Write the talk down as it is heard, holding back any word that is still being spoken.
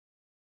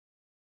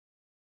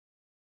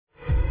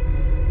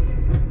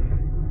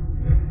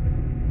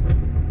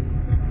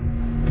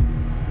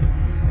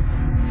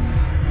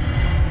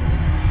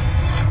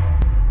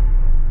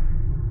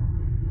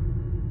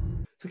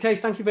Kees,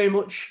 thank you very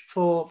much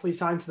for your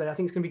time today. I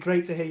think it's going to be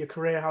great to hear your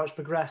career, how it's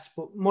progressed,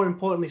 but more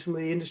importantly, some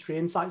of the industry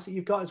insights that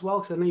you've got as well,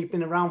 because I know you've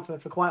been around for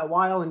quite a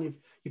while and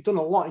you've done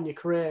a lot in your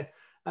career.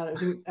 And I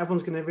think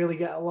everyone's going to really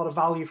get a lot of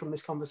value from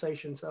this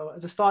conversation. So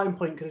as a starting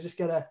point, could I just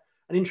get an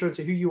intro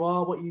to who you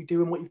are, what you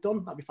do, and what you've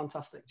done? That'd be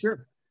fantastic.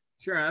 Sure,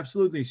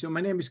 absolutely. So my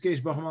name is Kees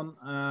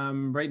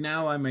Baggerman. Right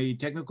now, I'm a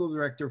technical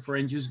director for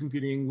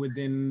Endusercomputing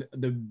within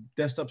the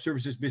desktop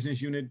services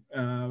business unit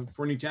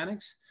for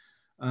Nutanix.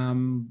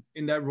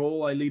 In that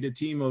role, I lead a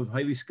team of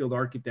highly skilled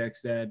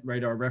architects that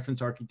write our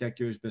reference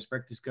architectures, best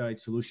practice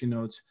guides, solution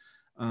notes.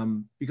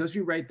 Because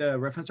we write the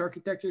reference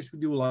architectures, we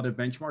do a lot of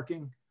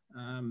benchmarking.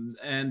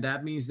 And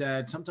that means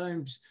that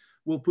sometimes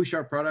we'll push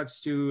our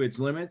products to its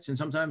limits, and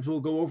sometimes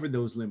we'll go over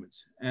those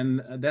limits.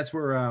 And that's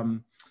where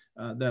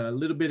the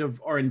little bit of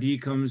R&D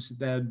comes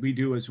that we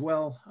do as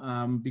well,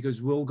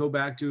 because we'll go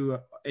back to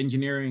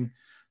engineering,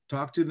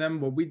 talk to them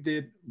what we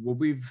did, what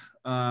we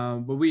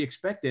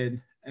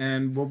expected,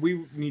 and what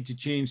we need to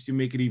change to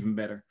make it even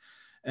better.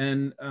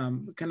 And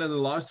kind of the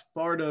last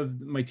part of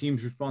my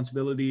team's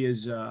responsibility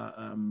is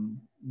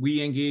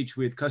we engage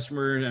with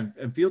customer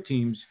and field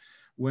teams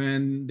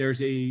when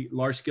there's a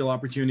large scale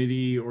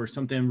opportunity or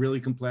something really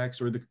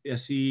complex, or the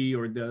SE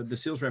or the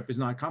sales rep is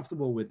not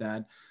comfortable with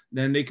that,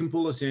 then they can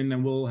pull us in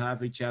and we'll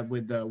have a chat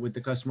with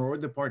the customer or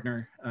the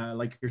partner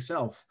like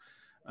yourself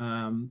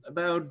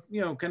about,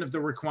 kind of the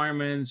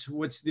requirements,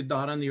 what's the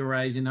dot on the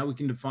horizon, how we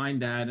can define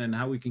that, and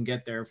how we can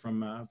get there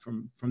from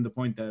the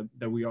point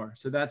that we are.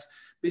 So that's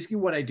basically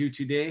what I do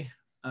today.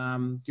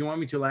 Do you want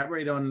me to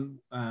elaborate on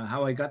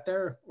how I got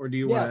there, or do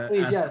you want to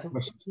ask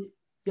questions?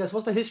 Yes,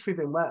 what's the history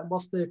been?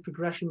 What's the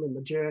progression in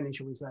the journey,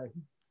 shall we say?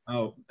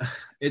 Oh,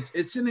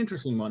 it's an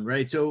interesting one,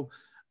 right? So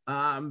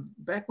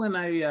back when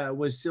I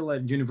was still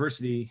at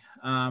university,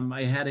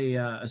 I had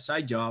a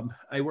side job.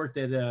 I worked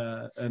at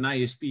an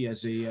ISP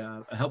as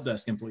a help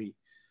desk employee,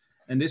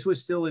 and this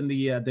was still in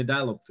the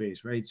dial-up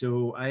phase, right?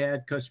 So I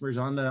had customers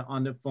on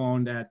the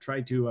phone that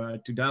tried to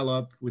dial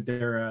up with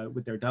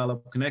their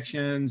dial-up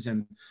connections,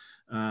 and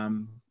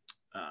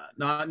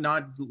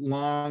not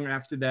long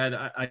after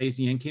that,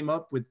 ISDN came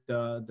up with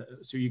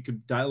so you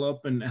could dial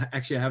up and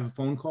actually have a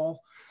phone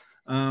call.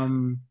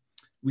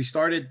 We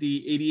started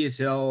the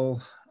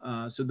ADSL,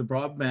 so the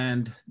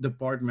broadband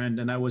department,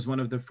 and I was one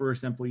of the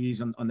first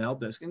employees on the help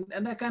desk,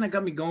 and that kind of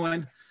got me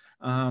going.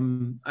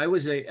 I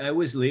was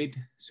late,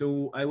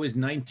 so I was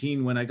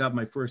 19 when I got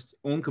my first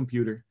own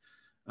computer,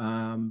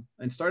 and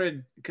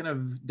started kind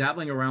of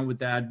dabbling around with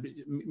that,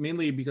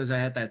 mainly because I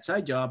had that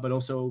side job, but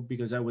also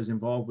because I was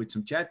involved with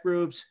some chat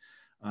groups,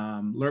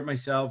 learned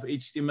myself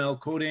HTML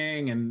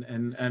coding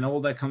and all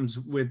that comes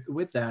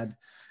with that.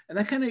 And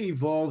that kind of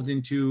evolved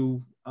into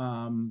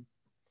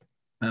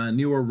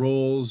newer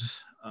roles.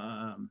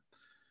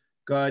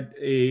 Got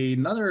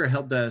another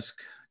help desk.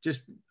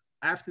 Just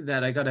after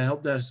that, I got a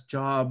help desk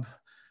job,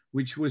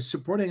 which was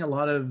supporting a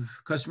lot of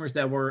customers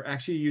that were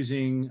actually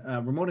using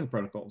remoting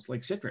protocols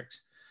like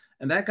Citrix.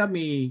 And that got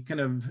me kind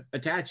of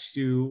attached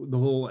to the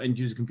whole end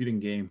user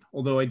computing game,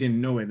 although I didn't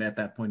know it at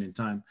that point in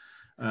time.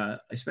 I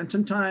spent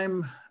some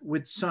time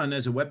with Sun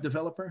as a web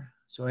developer.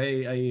 So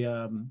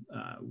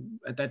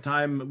at that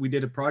time, we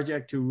did a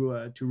project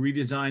to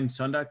redesign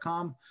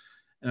sun.com.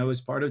 And I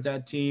was part of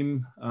that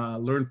team,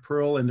 learned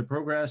Perl in the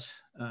progress.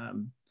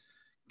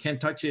 Can't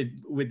touch it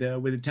with a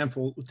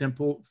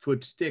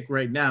 10-foot stick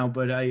right now,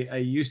 but I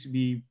used to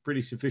be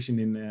pretty sufficient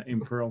in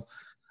Perl.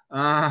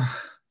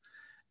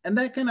 And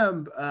that kind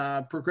of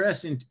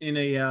progressed in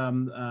a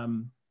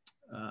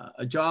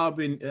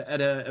job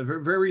at a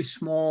very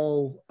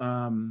small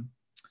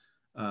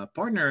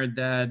partner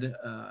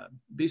that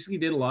basically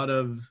did a lot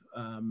of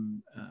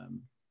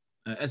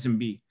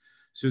SMB.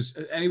 So it's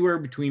anywhere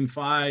between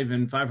 5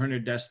 and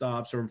 500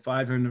 desktops, or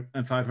 500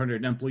 and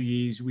 500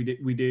 employees. We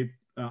did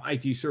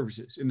IT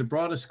services in the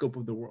broadest scope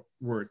of the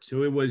word.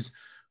 So it was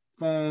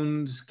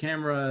phones,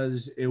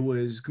 cameras, it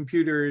was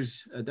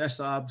computers,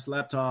 desktops,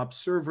 laptops,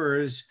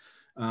 servers,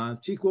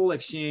 SQL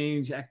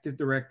Exchange, Active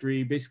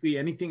Directory, basically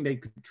anything they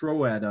could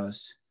throw at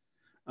us,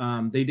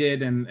 they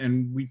did,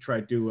 and we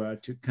tried to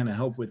kind of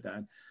help with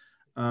that.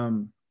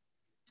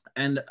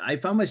 And I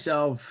found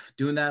myself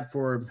doing that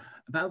for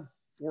about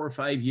 4 or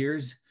 5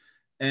 years,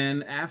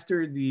 and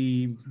after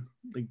the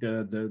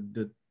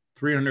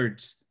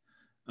 300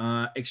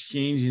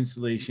 Exchange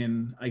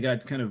installation, I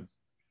got kind of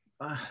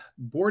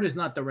bored is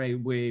not the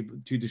right way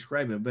to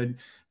describe it, but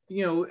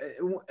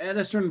at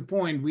a certain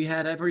point, we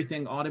had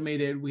everything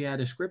automated. We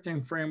had a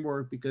scripting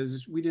framework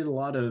because we did a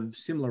lot of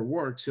similar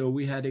work. So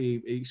we had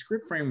a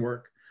script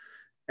framework,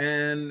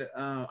 and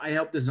I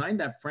helped design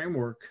that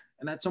framework.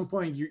 And at some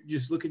point, you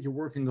just look at your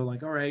work and go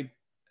like, all right,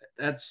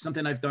 that's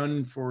something I've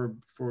done for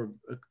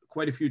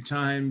quite a few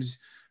times.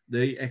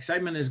 The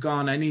excitement is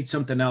gone. I need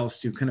something else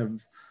to kind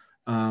of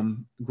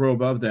grow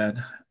above that.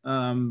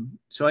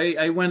 So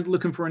I went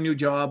looking for a new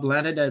job,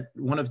 landed at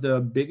one of the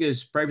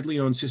biggest privately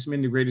owned system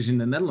integrators in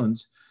the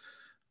Netherlands.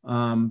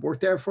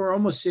 Worked there for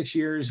almost 6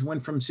 years,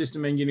 went from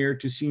system engineer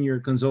to senior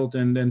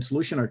consultant and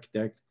solution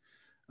architect.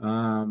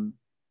 And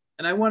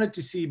and I wanted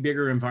to see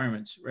bigger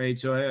environments, right?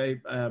 So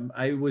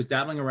I was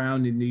dabbling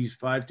around in these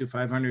 5 to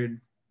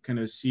 500 kind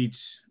of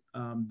seats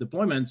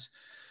deployments.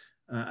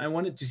 I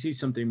wanted to see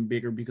something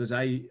bigger because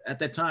at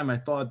that time, I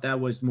thought that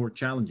was more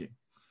challenging.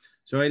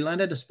 So I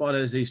landed a spot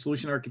as a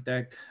solution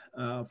architect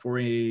for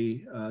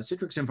a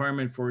Citrix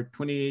environment for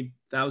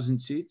 28,000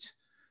 seats.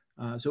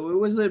 So it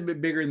was a little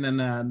bit bigger than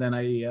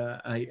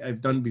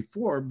I've done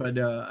before, but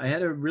I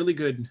had a really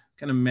good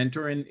kind of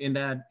mentor in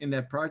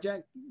that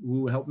project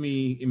who helped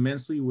me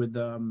immensely with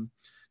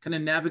kind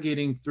of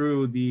navigating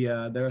through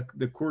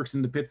the quirks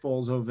and the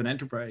pitfalls of an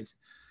enterprise.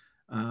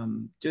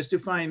 Just to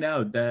find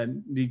out that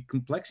the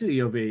complexity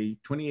of a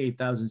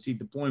 28,000 seat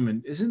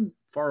deployment isn't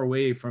far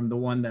away from the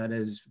one that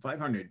is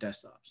 500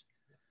 desktops.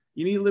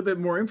 You need a little bit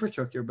more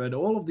infrastructure, but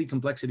all of the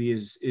complexity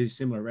is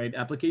similar, right?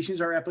 Applications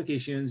are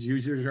applications,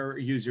 users are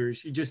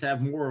users. You just have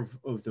more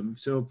of them.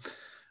 So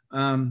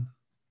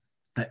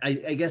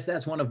I guess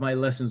that's one of my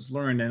lessons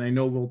learned, and I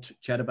know we'll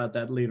chat about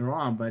that later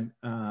on. But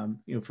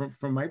you know,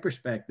 from my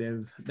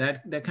perspective,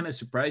 that kind of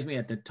surprised me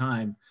at the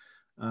time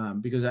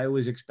because I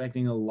was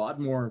expecting a lot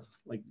more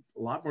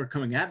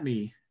coming at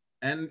me,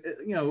 and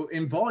you know,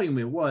 in volume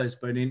it was,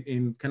 but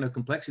in kind of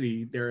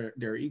complexity,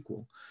 they're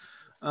equal.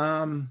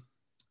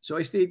 So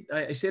I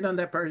stayed on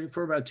that project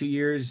for about 2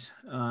 years,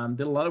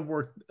 did a lot of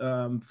work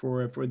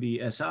for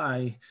the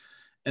SI.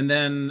 And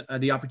then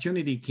the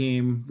opportunity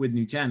came with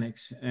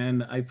Nutanix.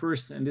 And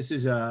and this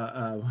is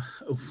a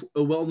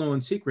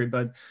well-known secret,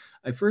 but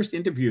I first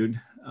interviewed,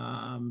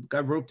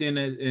 got roped in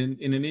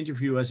an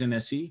interview as an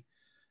SE,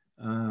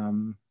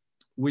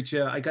 which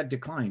I got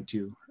declined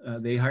to.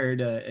 They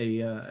hired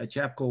a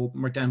chap called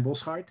Martin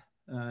Boschart.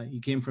 He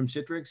came from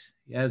Citrix.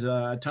 He has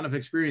a ton of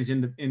experience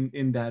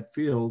in that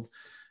field.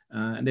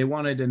 And they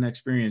wanted an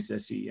experienced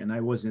SE, and I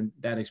wasn't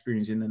that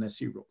experienced in an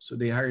SE role. So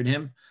they hired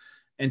him.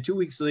 And 2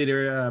 weeks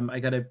later, I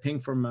got a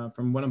ping from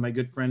one of my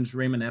good friends,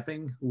 Raymond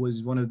Epping, who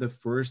was one of the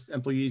first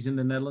employees in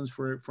the Netherlands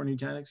for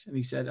Nutanix. And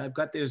he said, I've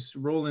got this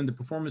role in the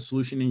performance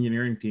solution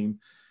engineering team,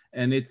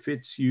 and it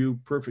fits you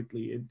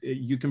perfectly.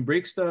 You can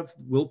break stuff,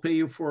 we'll pay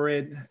you for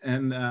it.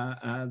 And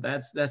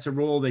that's a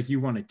role that you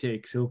want to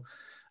take. So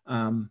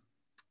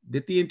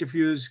did the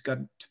interviews, got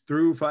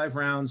through 5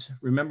 rounds.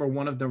 Remember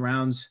one of the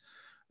rounds,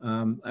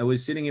 I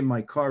was sitting in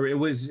my car. It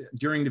was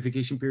during the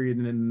vacation period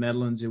in the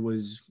Netherlands. It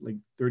was like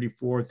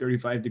 34,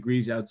 35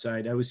 degrees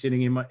outside. I was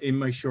sitting in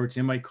my shorts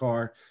in my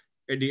car.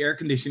 The air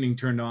conditioning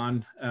turned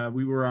on.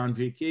 We were on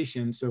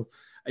vacation. So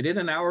I did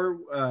an hour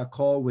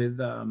call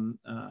with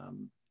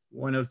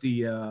one of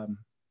the,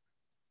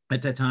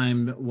 at that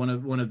time,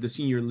 one of the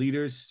senior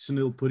leaders,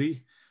 Sunil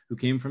Puri, who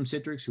came from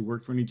Citrix, who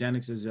worked for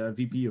Nutanix as a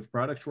VP of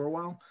product for a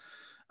while.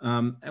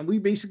 And we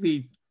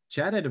basically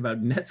chatted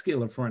about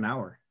NetScaler for an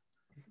hour.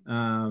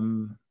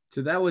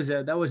 So that was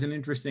an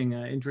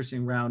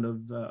interesting round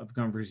of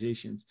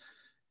conversations.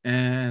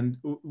 And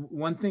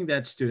one thing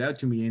that stood out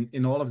to me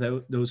in all of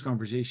those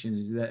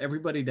conversations is that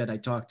everybody that I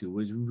talked to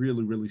was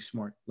really, really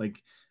smart,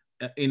 like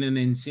in an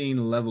insane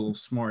level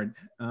smart.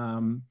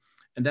 And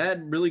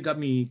that really got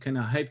me kind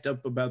of hyped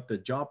up about the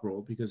job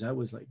role, because I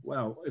was like,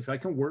 wow, if I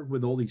can work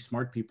with all these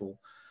smart people,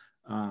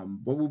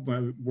 what would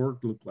my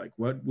work look like?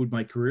 What would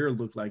my career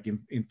look like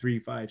in 3,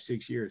 5,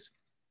 6 years?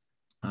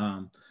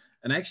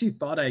 And I actually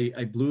thought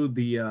I blew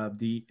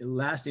the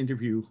last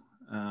interview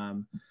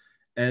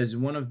as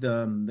one of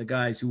the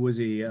guys who was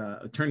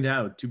turned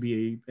out to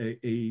be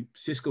a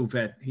Cisco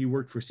vet. He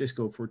worked for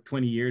Cisco for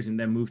 20 years and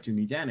then moved to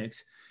Nutanix.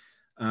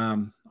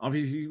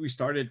 Obviously, we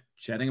started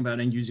chatting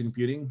about end-user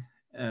computing,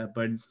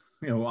 but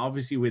you know,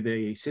 obviously with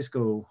a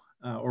Cisco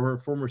or a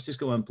former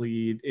Cisco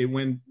employee, it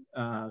went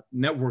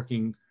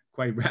networking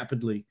quite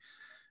rapidly.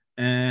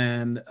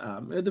 And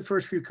the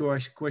first few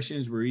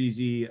questions were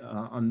easy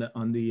on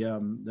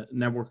the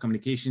network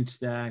communication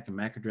stack and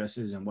MAC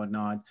addresses and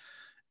whatnot.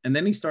 And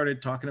then he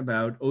started talking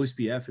about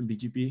OSPF and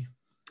BGP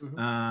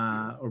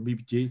or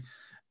BPG.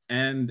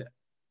 And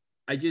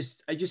I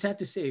just had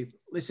to say,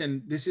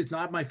 listen, this is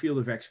not my field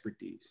of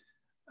expertise.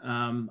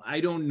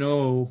 I don't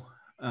know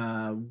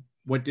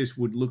what this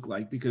would look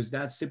like, because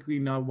that's typically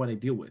not what I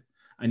deal with.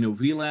 I know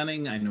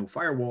VLANing, I know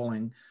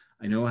firewalling,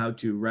 I know how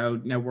to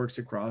route networks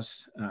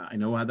across. I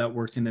know how that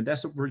works in the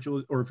desktop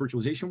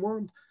virtualization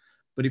world.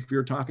 But if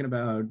you're talking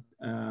about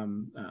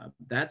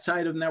that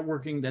side of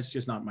networking, that's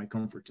just not my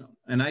comfort zone.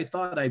 And I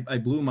thought I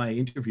blew my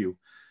interview,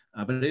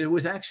 but it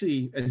was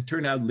actually, it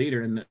turned out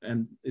later,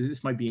 and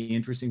this might be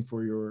interesting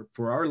for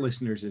our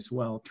listeners as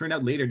well. It turned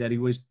out later that he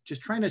was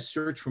just trying to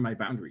search for my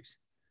boundaries.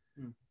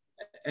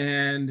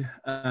 And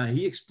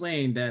he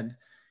explained that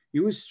he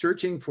was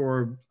searching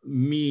for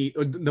me,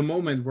 or the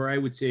moment where I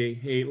would say,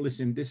 hey,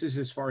 listen, this is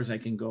as far as I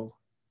can go.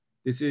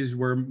 This is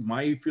where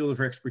my field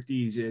of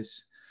expertise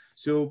is.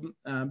 So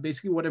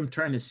basically what I'm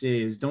trying to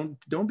say is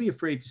don't be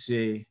afraid to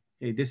say,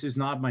 hey, this is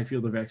not my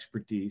field of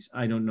expertise.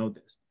 I don't know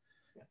this.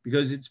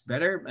 Because it's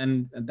better,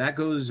 and that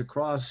goes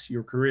across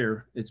your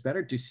career. It's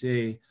better to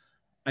say,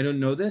 I don't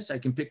know this. I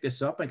can pick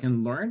this up. I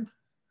can learn.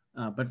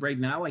 But right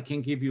now I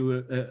can't give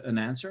you an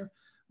answer,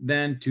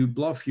 than to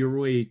bluff your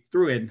way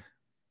through it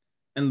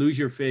and lose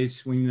your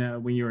face when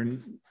you're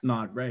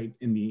not right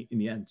in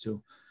the end.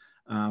 So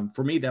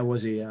for me, that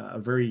was a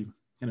very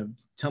kind of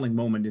telling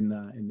moment in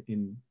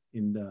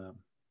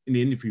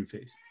the interview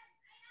phase.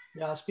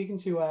 Yeah, speaking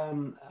to,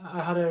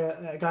 I had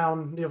a guy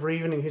on the other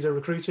evening who's a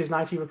recruiter, he's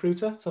an IT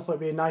recruiter. So I thought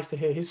it'd be nice to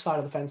hear his side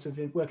of the fence of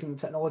working in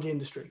the technology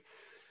industry.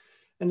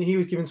 And he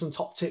was giving some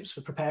top tips for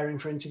preparing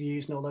for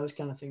interviews and all those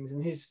kind of things.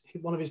 And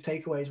one of his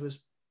takeaways was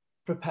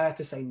prepare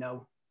to say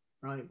no,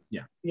 right?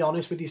 Yeah. Be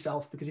honest with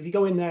yourself, because if you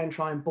go in there and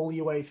try and bull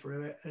your way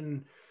through it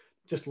and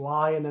just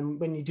lie, and then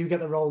when you do get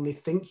the role and they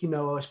think you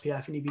know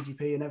OSPF and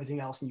EBGP and everything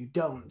else and you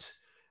don't,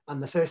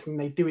 and the first thing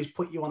they do is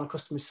put you on a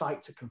customer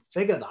site to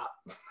configure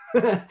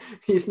that,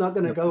 it's not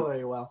going to go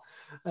very well.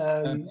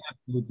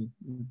 Absolutely.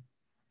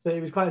 So it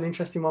was quite an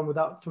interesting one with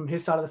that from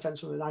his side of the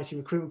fence, from an IT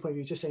recruitment point of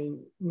view. Just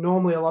saying,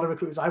 normally a lot of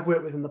recruiters I've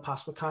worked with in the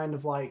past were kind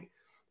of like,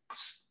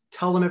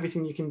 tell them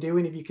everything you can do,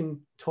 and if you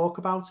can talk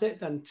about it,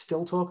 then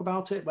still talk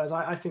about it. Whereas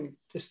I think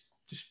just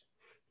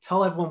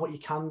tell everyone what you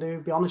can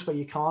do, be honest where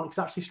you can't. Because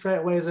actually straight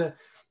away, as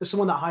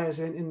someone that hires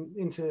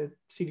into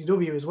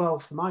CDW as well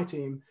for my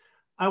team,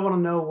 I want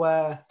to know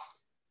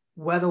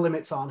where the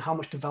limits are and how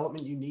much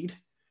development you need,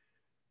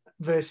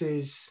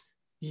 versus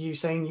you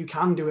saying you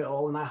can do it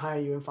all and I hire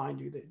you and find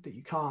you that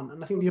you can't.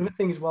 And I think the other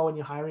thing as well when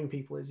you're hiring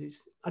people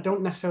is I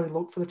don't necessarily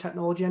look for the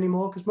technology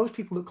anymore, because most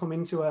people that come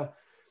into a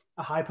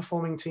high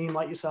performing team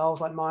like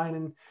yourselves, like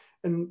mine,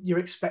 and you're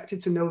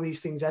expected to know these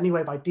things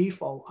anyway by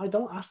default. I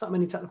don't ask that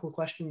many technical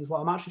questions.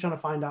 What I'm actually trying to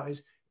find out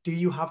is, do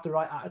you have the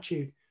right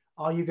attitude?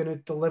 Are you going to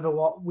deliver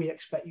what we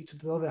expect you to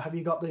deliver? Have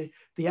you got the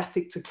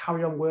ethic to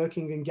carry on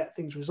working and get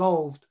things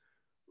resolved,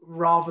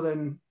 rather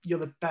than you're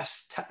the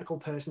best technical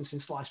person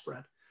since sliced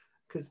bread?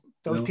 Because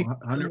those people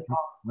 100%.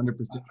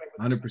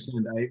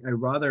 I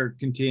rather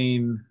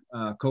contain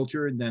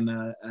culture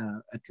than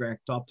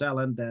attract top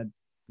talent that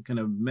kind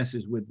of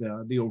messes with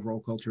the overall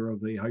culture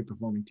of a high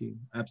performing team.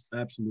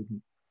 Absolutely.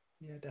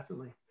 Yeah,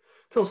 definitely.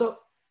 Cool. So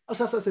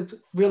that's a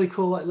really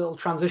cool little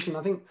transition.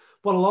 I think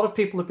what a lot of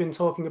people have been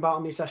talking about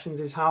in these sessions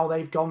is how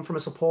they've gone from a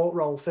support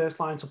role, first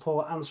line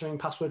support, answering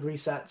password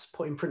resets,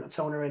 putting printer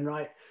toner in,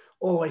 right,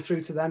 all the way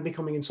through to them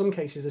becoming, in some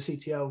cases, a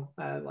CTO,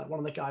 like one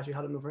of the guys we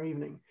had another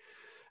evening.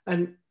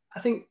 And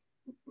I think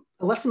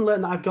a lesson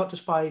learned that I've got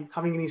just by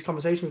having these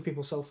conversations with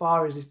people so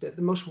far is that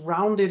the most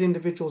rounded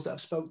individuals that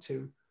I've spoke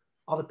to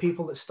are the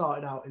people that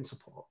started out in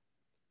support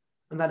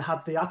and then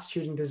had the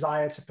attitude and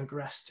desire to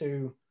progress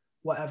to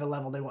whatever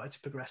level they wanted to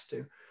progress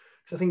to.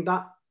 So I think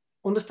that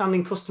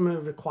understanding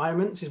customer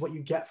requirements is what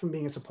you get from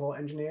being a support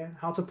engineer.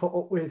 How to put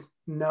up with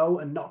no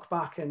and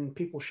knockback and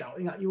people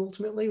shouting at you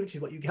ultimately, which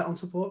is what you get on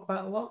support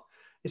quite a lot,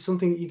 is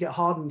something that you get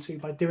hardened to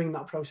by doing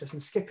that process,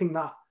 and skipping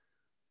that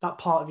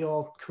part of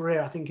your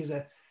career, I think is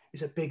a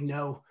big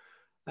no.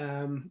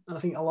 And I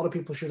think a lot of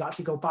people should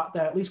actually go back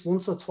there at least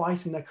once or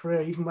twice in their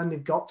career, even when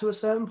they've got to a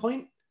certain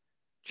point,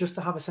 just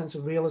to have a sense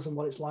of realism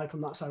what it's like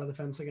on that side of the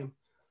fence again.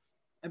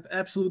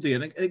 Absolutely,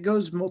 and it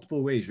goes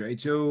multiple ways,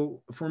 right?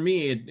 So for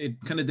me, it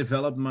kind of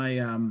developed my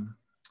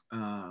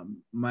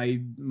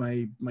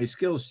my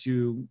skills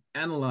to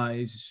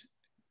analyze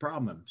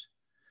problems.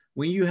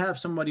 When you have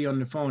somebody on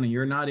the phone and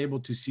you're not able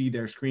to see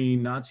their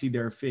screen, not see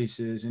their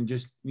faces, and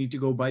just need to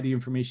go by the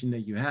information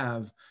that you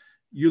have,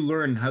 you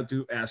learn how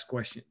to ask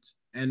questions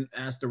and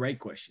ask the right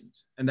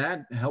questions. And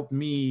that helped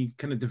me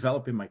kind of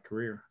develop in my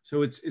career.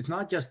 So it's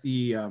not just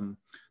the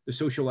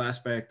social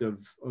aspect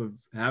of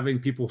having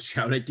people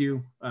shout at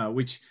you,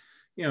 which,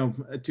 you know,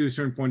 to a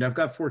certain point, I've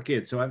got 4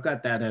 kids, so I've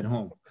got that at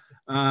home.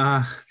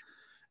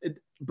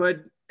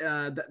 But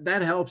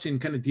that helps in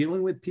kind of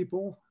dealing with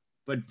people.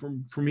 But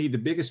for me, the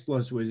biggest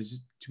plus was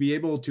to be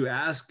able to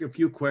ask a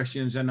few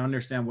questions and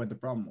understand what the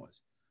problem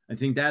was. I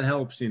think that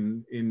helps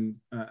in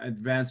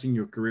advancing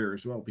your career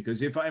as well.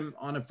 Because if I'm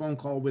on a phone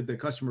call with the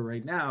customer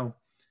right now,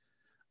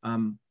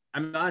 I'm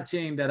not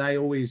saying that I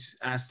always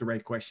ask the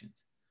right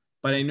questions,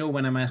 but I know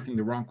when I'm asking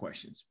the wrong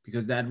questions,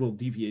 because that will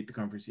deviate the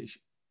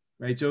conversation,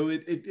 right? So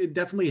it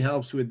definitely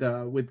helps with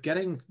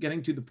getting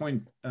to the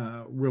point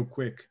real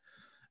quick.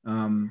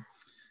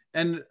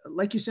 And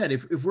like you said,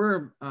 if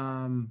we're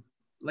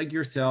like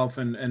yourself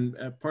and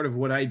part of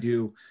what I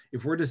do,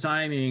 if we're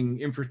designing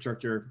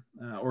infrastructure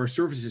or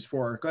services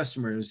for our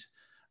customers,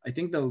 I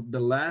think the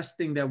last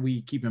thing that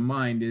we keep in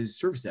mind is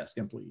service desk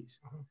employees.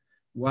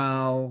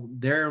 While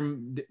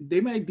they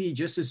might be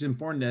just as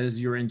important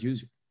as your end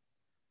user,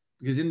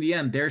 because in the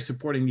end, they're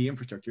supporting the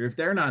infrastructure. If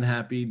they're not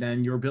happy,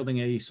 then you're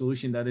building a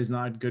solution that is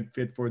not a good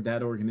fit for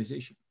that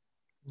organization.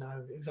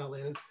 No,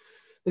 exactly. And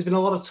there's been a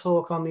lot of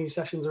talk on these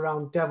sessions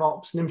around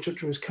DevOps and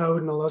infrastructure as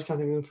code and all those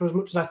kind of things. And for as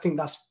much as I think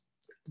that's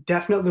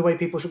definitely the way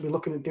people should be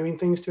looking at doing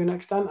things to an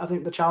extent, I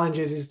think the challenge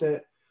is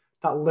that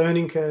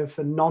learning curve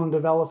for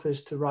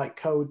non-developers to write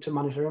code to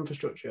manage their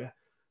infrastructure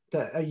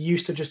that are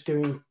used to just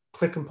doing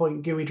click and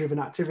point GUI driven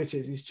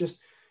activities is just,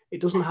 it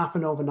doesn't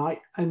happen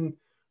overnight. And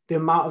the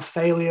amount of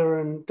failure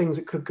and things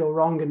that could go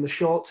wrong in the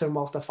short term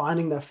whilst they're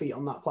finding their feet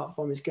on that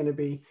platform is going to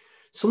be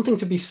something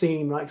to be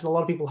seen, right? Because a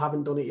lot of people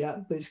haven't done it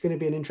yet, but it's going to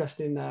be an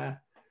interesting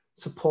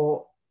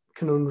support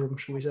conundrum,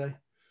 shall we say.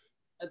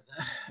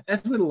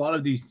 as with a lot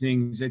of these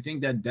things, I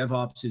think that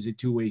DevOps is a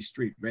two-way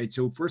street, right?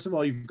 So first of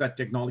all, you've got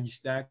technology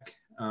stack.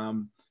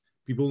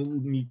 People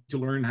need to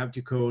learn how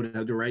to code,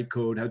 how to write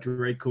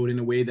code in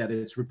a way that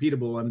is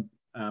repeatable.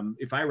 And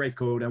if I write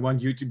code, I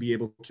want you to be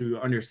able to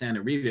understand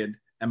and read it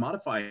and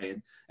modify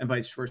it, and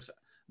vice versa.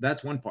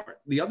 That's one part.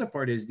 The other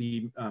part is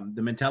the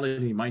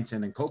mentality,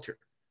 mindset, and culture.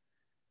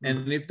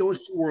 And if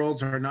those two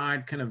worlds are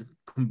not kind of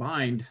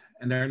combined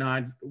and they're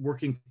not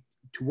working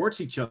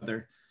towards each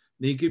other,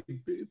 they could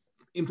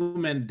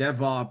implement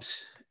DevOps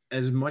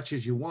as much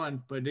as you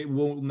want, but it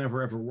will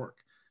never ever work.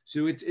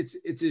 So it's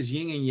this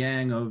yin and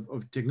yang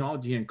of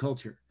technology and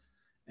culture.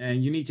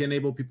 And you need to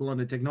enable people on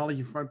the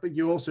technology front, but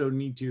you also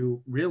need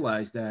to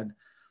realize that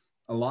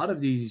a lot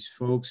of these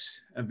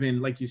folks have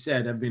been, like you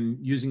said, have been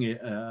using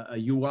a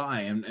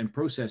UI and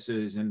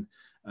processes and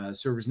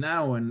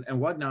ServiceNow and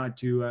whatnot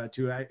to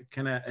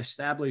kind of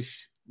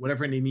establish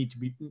whatever needs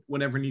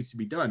to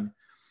be done.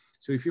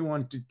 So if you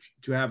want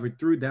to have a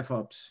true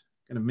DevOps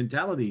kind of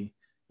mentality,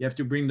 you have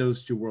to bring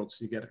those two worlds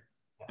together.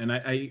 And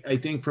I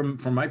think from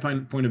my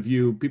point of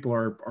view, people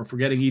are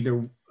forgetting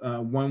either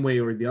one way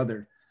or the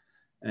other.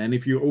 And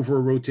if you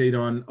over rotate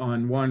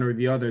on one or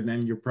the other,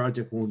 then your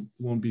project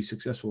won't be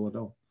successful at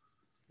all.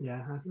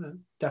 Yeah, I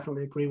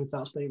definitely agree with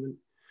that statement.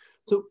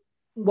 So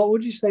what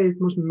would you say is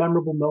the most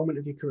memorable moment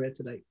of your career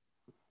to date?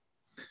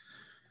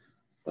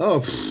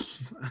 Oh,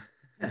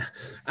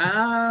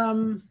 I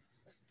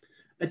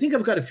think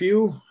I've got a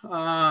few.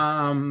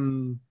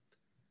 And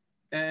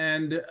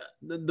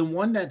the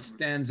one that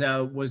stands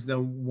out was the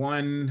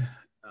one,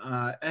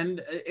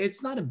 and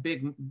it's not a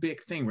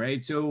big thing,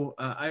 right? So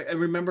I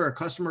remember a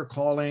customer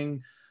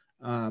calling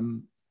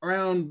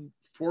around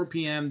 4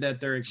 p.m. that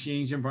their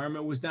Exchange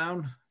environment was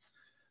down.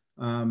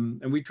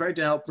 And we tried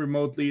to help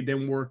remotely,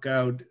 didn't work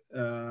out.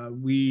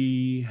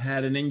 We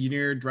had an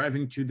engineer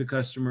driving to the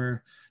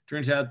customer.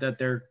 Turns out that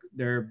their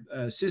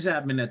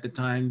sysadmin at the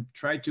time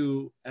tried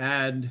to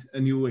add a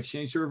new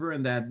Exchange server,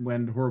 and that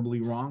went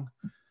horribly wrong.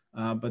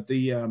 But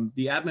the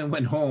admin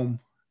went home.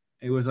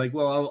 It was like,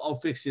 well, I'll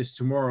fix this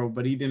tomorrow,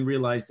 but he didn't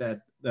realize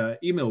that the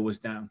email was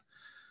down.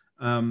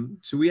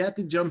 So we had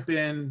to jump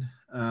in.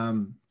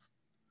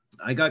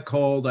 I got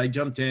called. I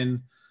jumped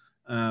in.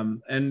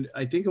 And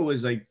I think it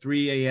was like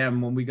 3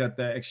 a.m. when we got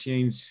the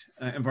Exchange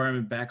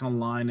environment back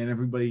online, and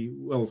everybody,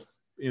 well,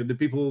 the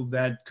people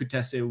that could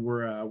test it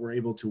were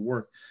able to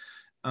work.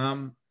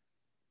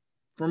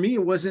 For me,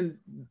 it wasn't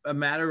a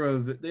matter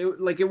of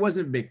it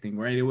wasn't a big thing,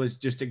 right? It was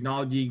just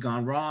technology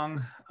gone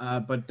wrong.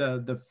 But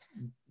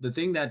the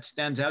thing that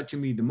stands out to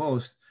me the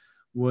most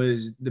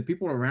was the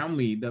people around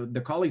me,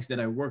 the colleagues that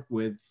I worked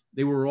with.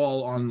 They were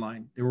all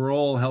online. They were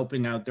all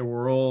helping out. They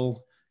were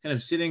all kind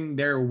of sitting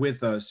there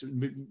with us,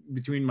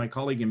 between my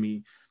colleague and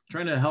me,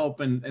 trying to help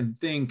and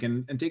think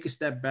and take a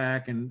step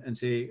back and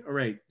say, all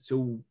right,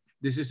 so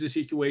this is the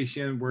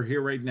situation. We're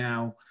here right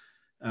now.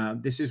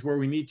 This is where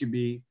we need to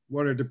be.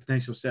 What are the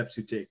potential steps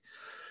to take?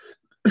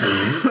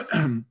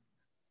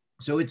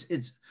 So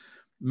it's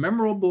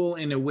memorable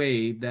in a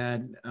way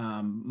that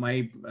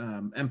my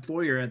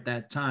employer at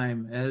that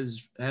time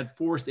had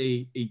forced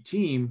a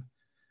team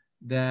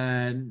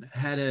that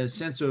had a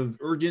sense of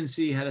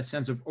urgency, had a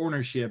sense of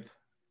ownership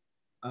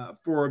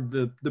for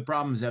the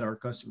problems at our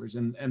customers.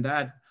 And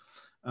that,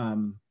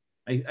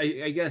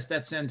 I guess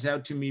that sends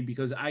out to me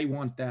because I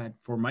want that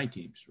for my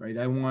teams, right?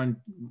 I want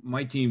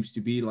my teams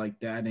to be like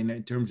that, and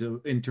in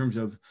terms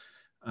of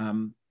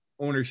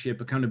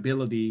ownership,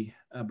 accountability,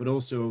 but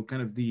also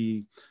kind of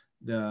the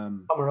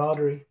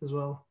camaraderie as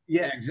well.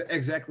 Yeah,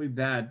 exactly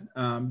that.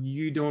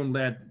 You don't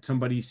let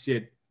somebody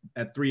sit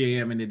at 3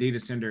 a.m. in a data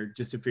center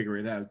just to figure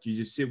it out. You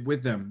just sit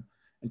with them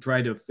and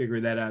try to figure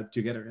that out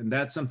together. And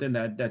that's something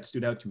that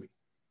stood out to me.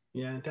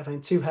 Yeah,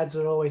 definitely. Two heads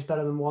are always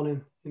better than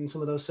one in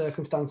some of those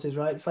circumstances,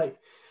 right? It's like, I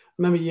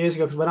remember years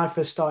ago, because when I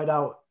first started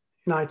out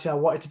in IT, I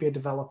wanted to be a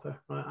developer,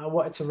 right? I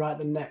wanted to write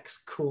the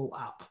next cool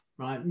app,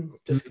 right?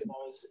 Just because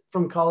I was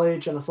from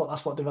college and I thought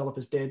that's what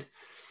developers did.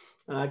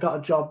 And I got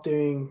a job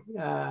doing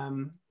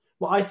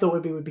what I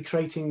thought would be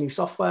creating new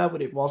software,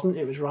 but it wasn't.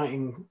 It was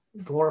writing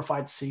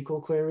glorified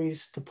SQL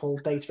queries to pull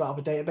data out of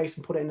a database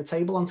and put it in a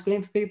table on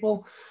screen for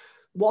people.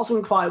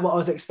 Wasn't quite what I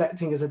was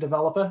expecting as a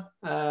developer.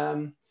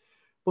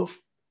 But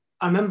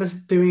I remember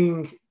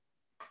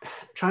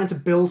trying to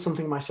build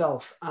something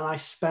myself, and I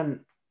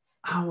spent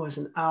hours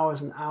and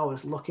hours and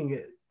hours looking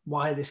at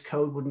why this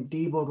code wouldn't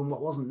debug and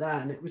what wasn't there.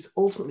 And it was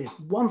ultimately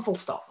one full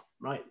stop,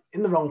 right,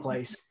 in the wrong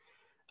place.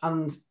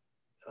 And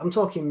I'm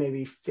talking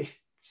maybe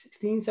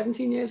 16,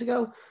 17 years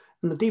ago,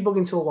 and the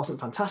debugging tool wasn't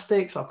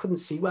fantastic, so I couldn't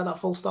see where that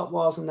full stop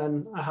was. And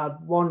then I had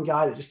one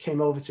guy that just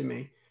came over to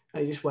me,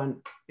 and he just went,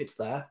 "It's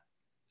there,"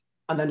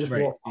 and then just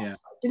walked off.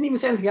 Didn't even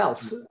say anything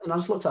else. And I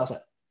just looked at it, I was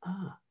like,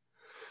 ah.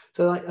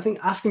 So I think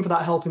asking for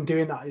that help and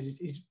doing that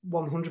is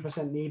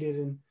 100%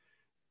 needed,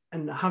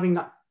 and having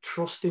that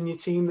trust in your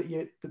team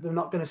that they're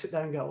not going to sit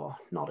there and go,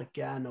 "Oh, not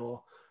again,"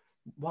 or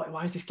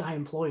why is this guy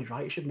employed,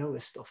 right? You should know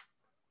this stuff.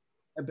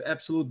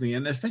 Absolutely,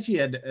 and especially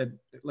at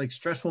like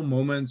stressful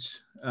moments,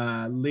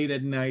 late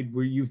at night,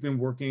 where you've been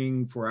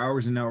working for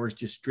hours and hours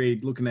just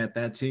straight looking at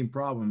that same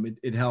problem.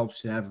 It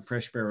helps to have a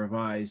fresh pair of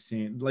eyes,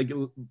 saying like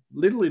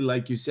literally,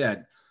 like you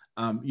said,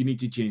 you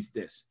need to change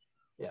this.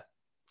 Yeah,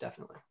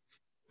 definitely.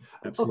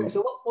 Okay, Absolutely.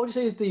 so what would you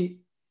say is the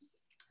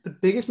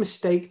biggest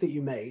mistake that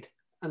you made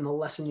and the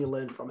lesson you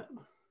learned from it?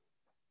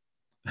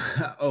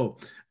 Oh,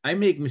 I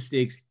make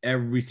mistakes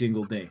every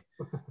single day.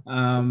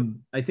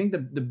 I think the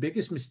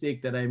biggest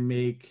mistake that I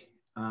make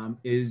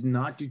is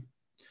not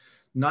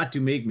to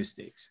make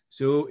mistakes.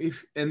 So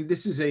if, and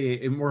this is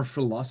a more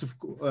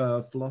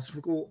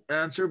philosophical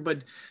answer,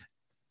 but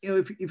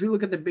if you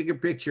look at the bigger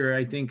picture,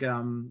 I think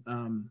at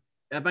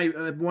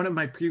one of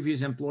my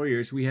previous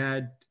employers, we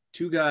had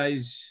two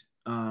guys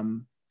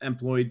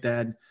employed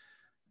that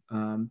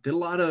did a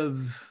lot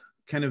of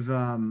kind of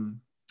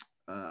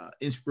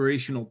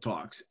inspirational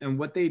talks, and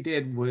what they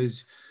did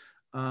was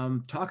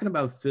talking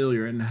about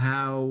failure and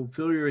how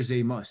failure is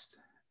a must,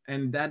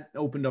 and that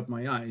opened up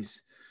my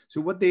eyes. So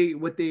what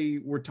they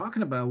were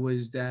talking about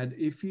was that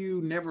if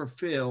you never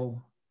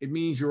fail, it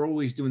means you're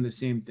always doing the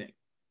same thing.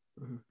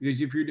 Mhm.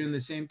 Because if you're doing the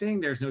same thing,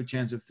 there's no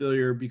chance of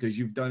failure because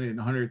you've done it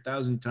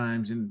 100,000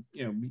 times, and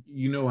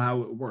you know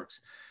how it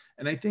works.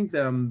 And I think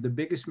the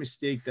biggest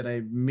mistake that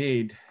I've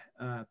made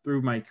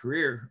through my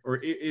career, or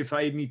if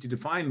I need to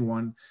define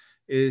one,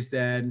 is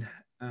that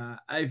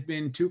I've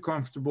been too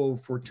comfortable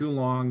for too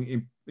long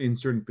in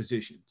certain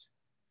positions.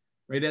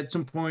 Right, at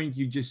some point,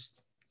 you just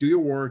do your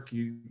work.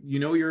 You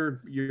know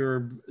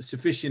you're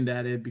sufficient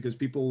at it because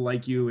people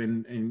like you,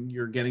 and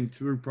you're getting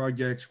through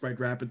projects quite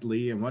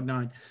rapidly and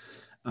whatnot.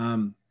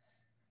 Um,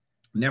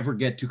 Never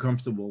get too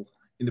comfortable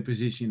in the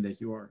position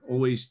that you are.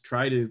 Always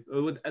try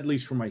to, at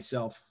least for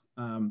myself,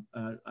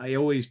 I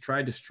always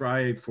try to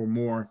strive for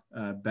more,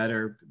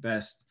 better,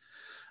 best,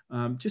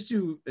 just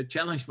to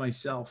challenge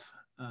myself.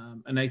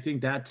 And I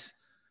think that's,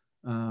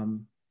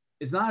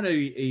 it's not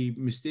a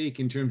mistake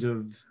in terms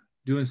of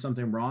doing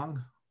something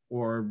wrong,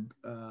 or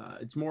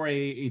it's more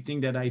a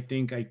thing that I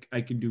think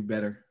I can do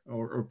better,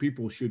 or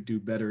people should do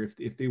better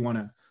if they want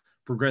to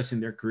progress in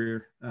their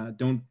career.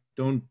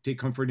 Don't take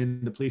comfort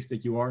in the place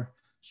that you are.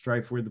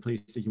 Strive for the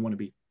place that you want to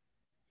be.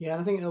 Yeah,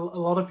 and I think a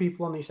lot of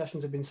people on these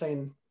sessions have been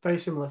saying very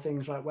similar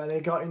things, right? Where they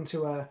got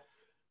into a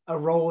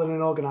role in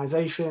an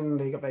organization,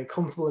 they got very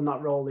comfortable in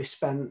that role, they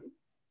spent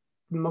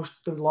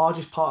the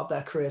largest part of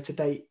their career to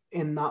date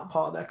in that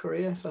part of their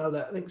career. So I know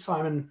that I think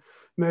Simon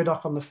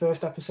Murdoch on the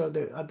first episode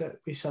that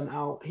we sent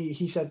out,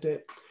 he said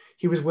that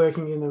he was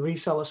working in the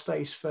reseller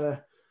space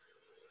for,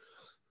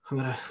 I'm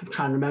going to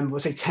try and remember, we'll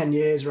say 10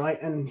 years, right?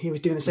 And he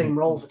was doing the same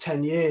role for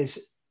 10 years.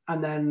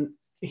 And then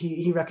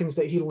he reckons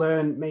that he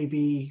learned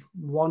maybe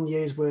 1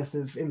 year's worth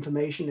of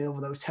information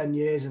over those 10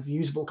 years of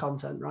usable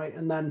content, right?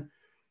 And then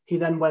he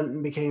then went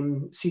and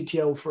became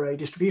CTO for a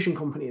distribution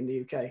company in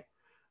the UK.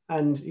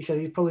 And he said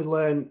he's probably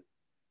learned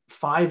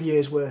 5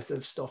 years worth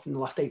of stuff in the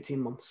last 18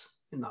 months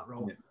in that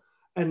role. Yeah.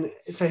 And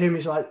for him,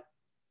 it's like,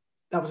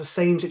 that was the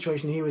same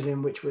situation he was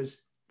in, which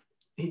was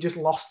he just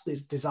lost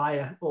his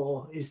desire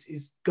or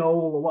his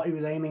goal or what he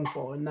was aiming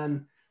for. And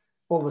then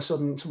all of a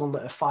sudden someone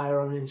lit a fire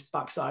on his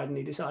backside and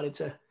he decided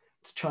to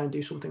try and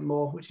do something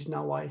more, which is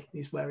now why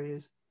he's where he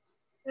is.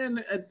 And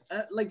it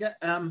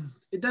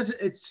does,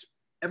 it's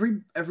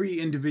every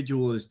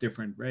individual is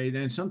different, right?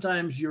 And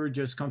sometimes you're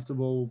just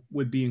comfortable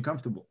with being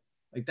comfortable,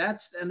 like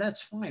that's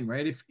fine,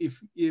 right?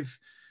 If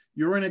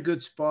you're in a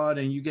good spot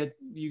and you get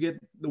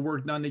the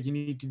work done that you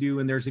need to do,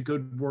 and there's a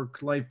good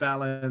work life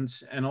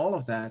balance and all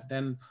of that,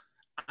 then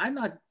I'm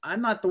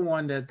not the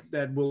one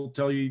that will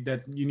tell you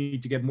that you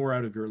need to get more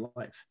out of your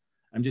life.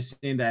 I'm just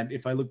saying that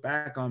if I look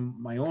back on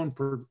my own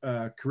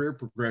career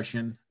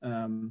progression,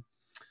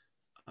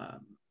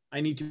 I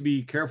need to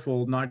be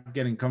careful not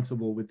getting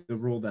comfortable with the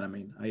role that I'm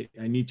in.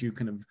 I need to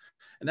kind of,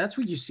 and that's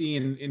what you see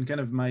in kind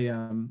of my,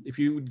 if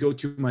you would go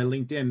to my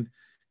LinkedIn,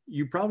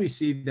 you probably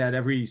see that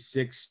every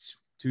 6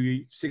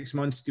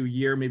 months to a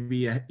year,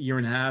 maybe a year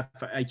and a half,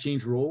 I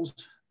change roles,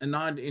 and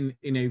not in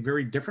a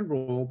very different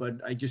role, but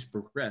I just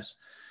progress.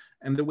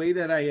 And the way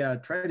that I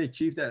try to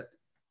achieve that,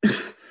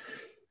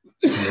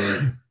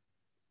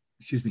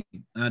 excuse me,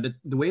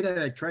 the way that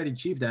I try to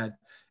achieve that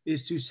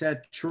is to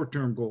set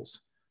short-term goals,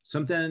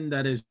 something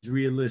that is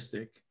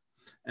realistic.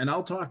 And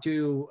I'll talk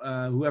to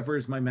whoever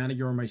is my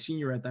manager or my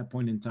senior at that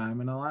point in time,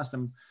 and I'll ask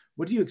them,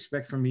 what do you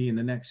expect from me in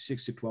the next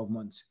 6 to 12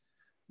 months?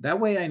 That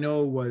way I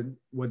know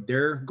what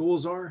their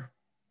goals are,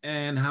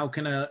 and how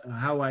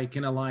I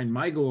can align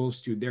my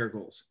goals to their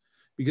goals.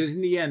 Because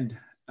in the end,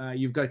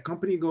 you've got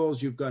company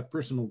goals, you've got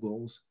personal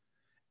goals,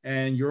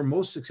 and you're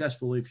most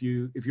successful if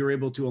you're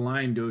able to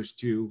align those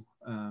two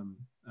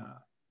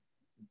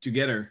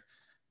together,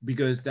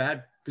 because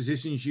that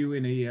positions you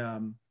in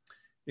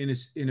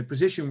a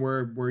position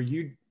where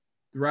you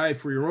thrive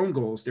for your own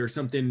goals. There's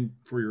something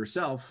for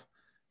yourself,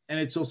 and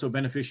it's also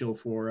beneficial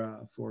for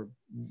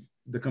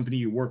the company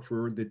you work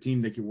for, the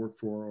team that you work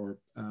for, or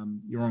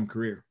your own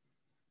career.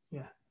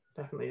 Yeah,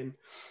 definitely. And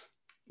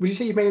would you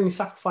say you've made any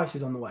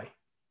sacrifices on the way?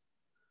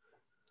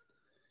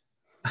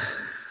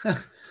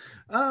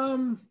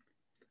 Um,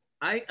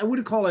 I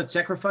wouldn't call it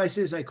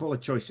sacrifices. I call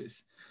it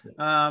choices.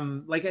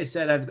 Like I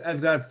said,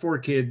 I've got 4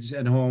 kids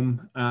at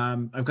home.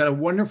 I've got a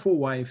wonderful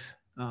wife.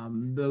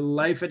 The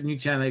life at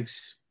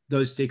Nutanix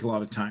does take a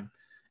lot of time,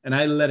 and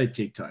I let it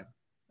take time.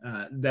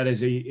 That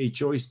is a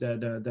choice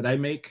that I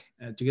make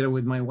together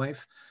with my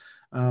wife.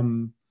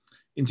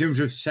 In terms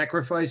of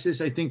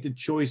sacrifices, I think the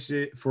choice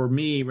for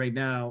me right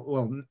now,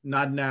 well,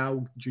 not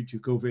now due to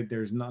COVID,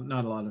 there's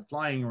not a lot of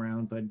flying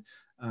around, but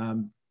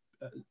um,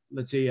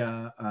 let's say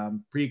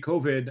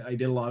pre-COVID, I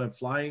did a lot of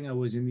flying. I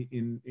was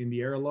in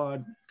the air a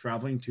lot,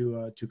 traveling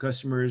to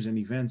customers and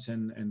events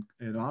and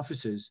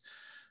offices.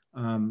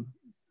 Um,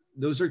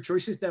 those are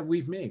choices that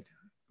we've made.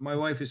 My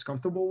wife is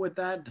comfortable with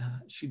that.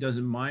 She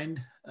doesn't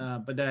mind,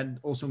 but that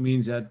also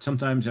means that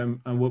sometimes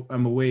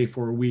I'm away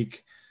for a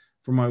week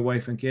for my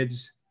wife and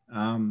kids.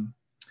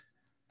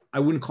 I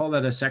wouldn't call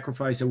that a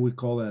sacrifice. I would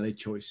call that a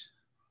choice.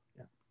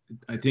 Yeah.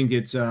 I think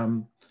it's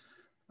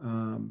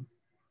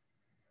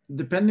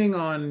depending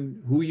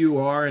on who you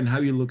are and how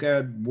you look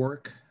at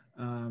work.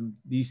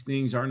 These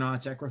things are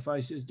not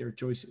sacrifices; they're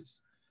choices.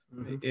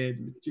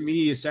 To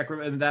me, a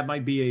sacrifice, and that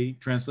might be a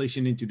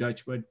translation into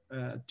Dutch, but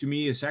to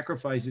me, a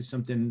sacrifice is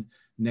something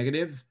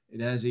negative.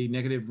 It has a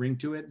negative ring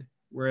to it,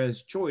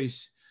 whereas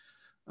choice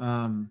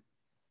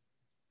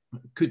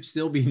could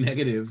still be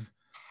negative,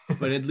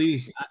 but at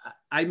least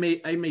I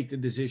make the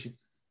decision.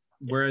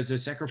 Whereas a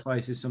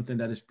sacrifice is something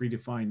that is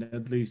predefined.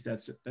 At least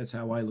that's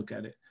how I look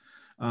at it.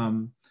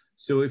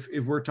 So if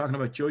we're talking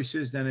about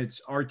choices, then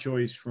it's our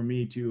choice for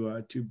me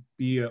to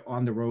be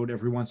on the road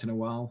every once in a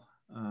while.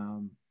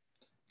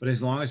 But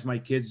as long as my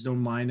kids don't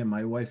mind and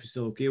my wife is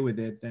still okay with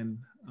it, then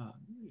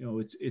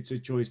it's a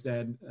choice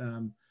that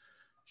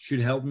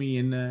should help me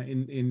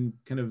in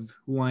kind of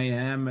who I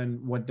am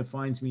and what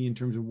defines me in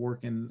terms of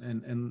work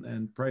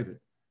and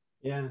private.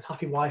 Yeah, and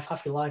happy wife,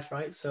 happy life,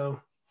 right?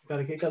 So got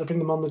to bring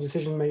them on the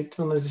decision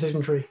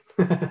tree.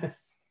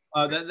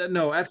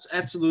 No,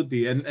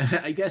 absolutely, and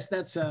I guess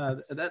that's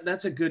a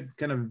good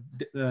kind of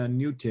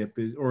new tip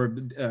or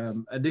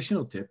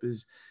additional tip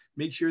is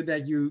make sure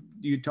that you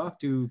talk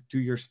to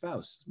your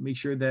spouse. Make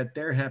sure that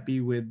they're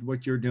happy with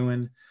what you're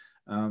doing.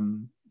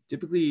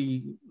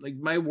 Typically, like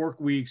my work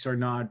weeks are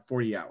not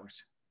 40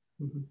 hours.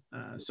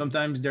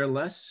 Sometimes they're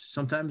less.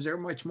 Sometimes they're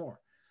much more.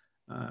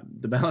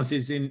 The balance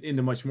is in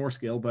the much more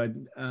scale, but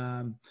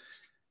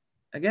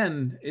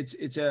again,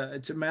 it's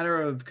a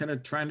matter of kind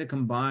of trying to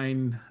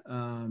combine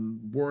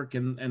work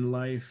and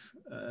life.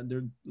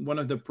 One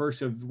of the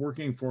perks of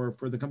working for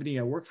the company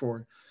I work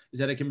for is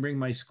that I can bring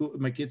my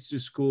kids to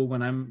school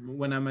when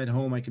I'm at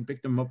home. I can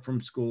pick them up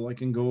from school. I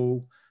can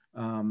go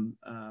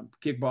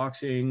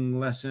kickboxing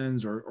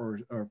lessons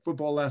or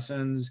football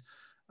lessons.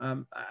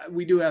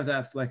 We do have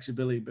that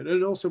flexibility, but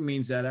it also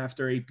means that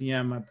after 8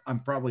 p.m. I'm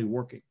probably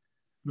working.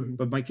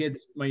 But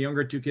my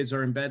younger 2 kids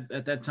are in bed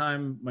at that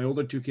time. My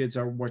older 2 kids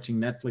are watching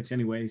Netflix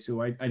anyway,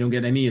 so I don't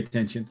get any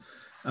attention.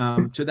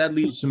 So that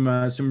leaves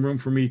some room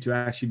for me to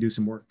actually do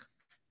some work.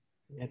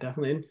 Yeah,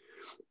 definitely.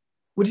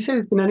 Would you say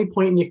there's been any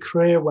point in your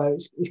career where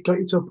it's got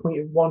you to a point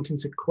of wanting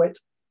to quit,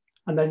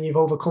 and then you've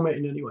overcome it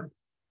in any way?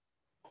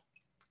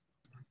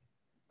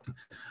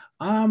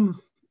 I'm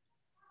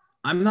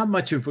not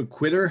much of a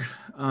quitter,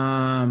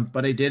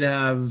 but I did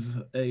have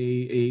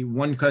a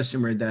one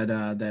customer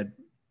that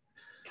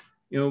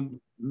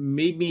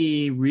made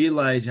me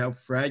realize how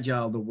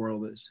fragile the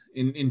world is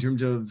in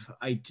terms of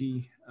IT.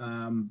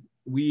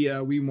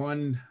 We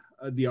won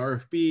the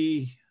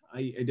RFP.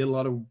 I did a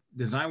lot of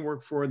design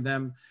work for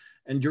them,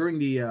 and during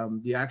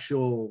the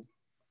actual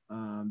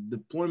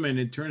deployment,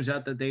 it turns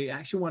out that they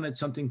actually wanted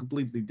something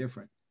completely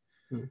different.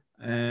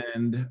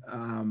 And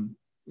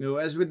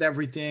as with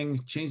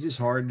everything, change is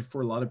hard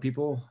for a lot of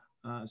people.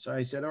 So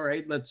I said, all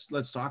right,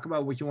 let's talk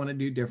about what you want to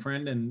do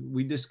different. And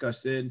we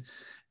discussed it.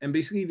 And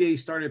basically they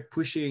started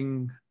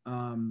pushing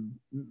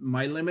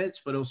my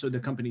limits, but also the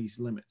company's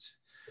limits,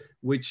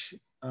 which,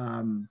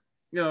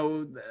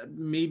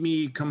 made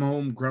me come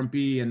home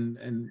grumpy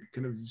and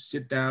kind of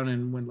sit down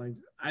and went like,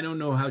 I don't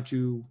know how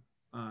to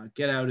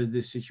get out of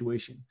this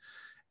situation.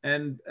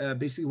 And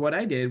basically what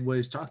I did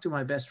was talk to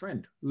my best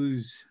friend,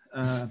 who's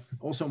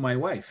also my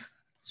wife.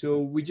 So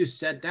we just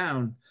sat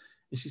down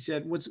and she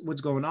said,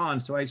 what's going on?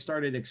 So I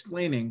started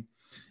explaining.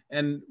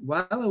 And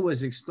while I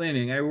was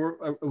explaining, I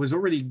was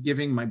already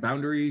giving my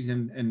boundaries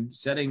and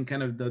setting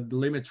kind of the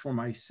limits for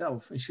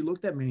myself. And she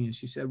looked at me and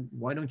she said,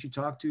 why don't you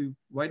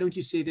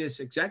say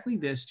exactly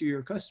this to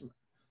your customer?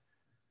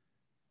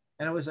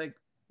 And I was like,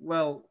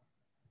 well,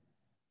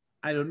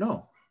 I don't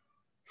know.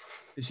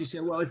 And she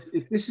said, well,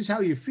 if this is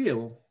how you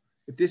feel,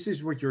 if this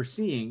is what you're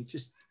seeing,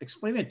 just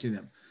explain it to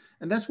them.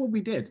 And that's what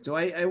we did. So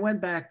I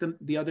went back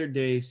the other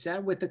day,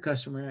 sat with the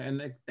customer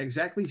and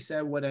exactly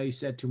said what I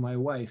said to my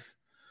wife,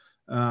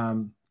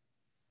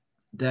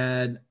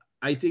 that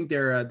I think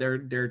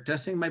they're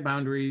testing my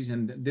boundaries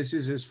and this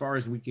is as far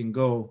as we can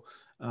go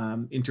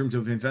in terms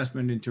of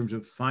investment, in terms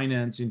of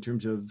finance, in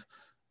terms of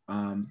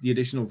the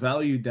additional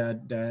value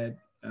that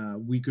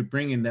we could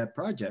bring in that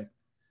project.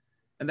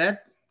 And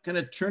that kind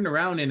of turned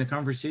around in a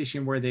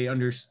conversation where they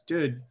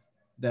understood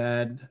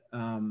that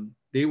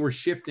they were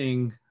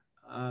shifting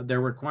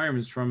their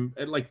requirements from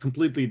like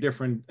completely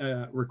different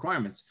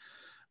requirements.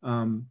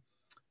 And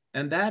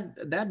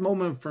that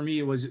moment for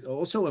me was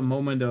also a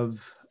moment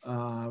of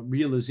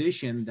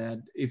realization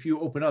that if you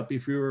open up,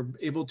 if you're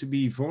able to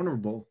be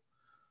vulnerable,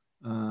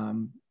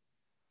 and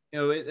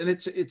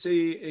it's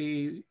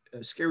a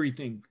scary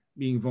thing,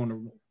 being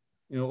vulnerable.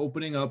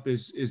 Opening up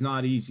is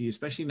not easy,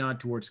 especially not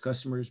towards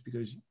customers,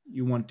 because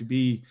you want to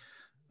be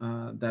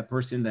that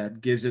person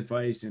that gives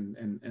advice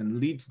and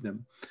leads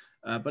them.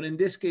 But in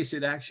this case,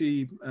 it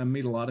actually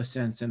made a lot of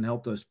sense and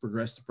helped us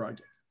progress the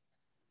project.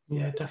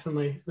 Yeah,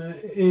 definitely.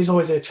 It is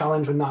always a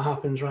challenge when that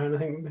happens, right? And I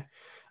think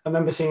I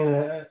remember seeing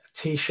a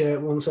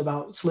T-shirt once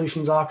about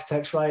solutions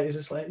architects, right? It's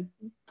just like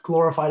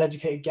glorified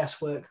educated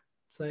guesswork.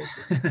 So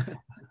it's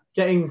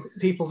getting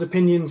people's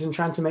opinions and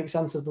trying to make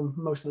sense of them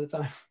most of the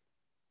time.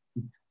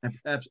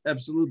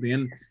 Absolutely.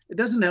 And it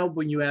doesn't help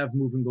when you have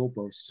moving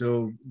goalposts.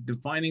 So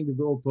defining the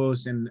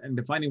goalposts and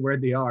defining where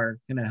they are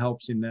kind of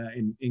helps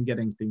in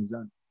getting things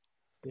done.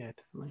 Yeah,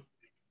 definitely.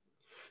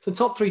 So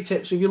top 3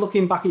 tips, if you're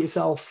looking back at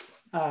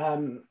yourself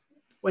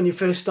when you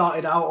first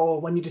started out or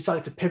when you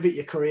decided to pivot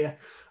your career,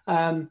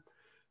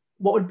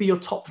 what would be your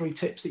top 3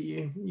 tips that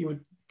you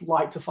would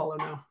like to follow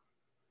now?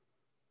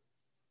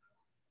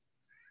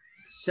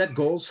 Set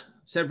goals,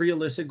 set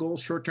realistic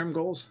goals, short-term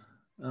goals.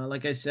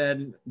 Like I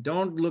said,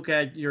 don't look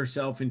at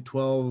yourself in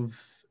 12,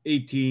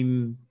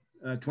 18,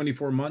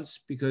 24 months,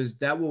 because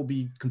that will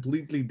be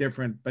completely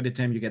different by the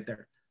time you get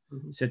there.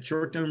 Mm-hmm. Set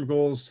short-term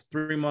goals,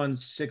 3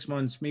 months, 6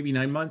 months, maybe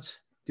 9 months.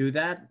 Do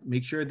that.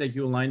 Make sure that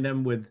you align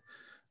them with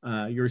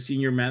your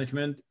senior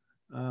management.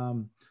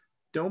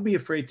 Don't be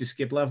afraid to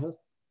skip level.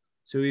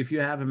 So if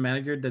you have a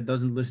manager that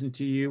doesn't listen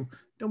to you,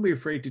 don't be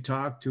afraid to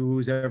talk to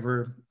who's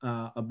ever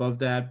above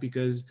that,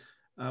 because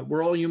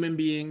we're all human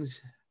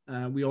beings.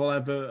 We all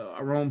have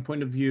our own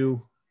point of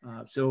view.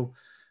 So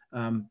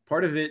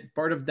part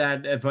of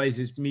that advice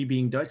is me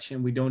being Dutch,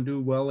 and we don't do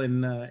well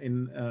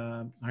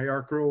in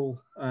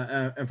hierarchical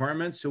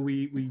environments. So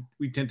we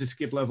tend to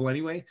skip level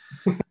anyway.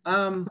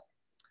 And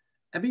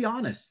be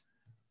honest.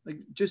 Like,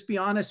 just be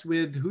honest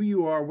with who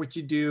you are, what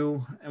you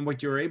do, and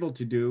what you're able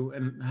to do,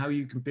 and how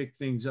you can pick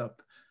things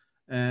up.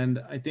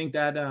 And I think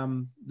that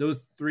those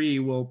 3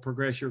 will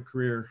progress your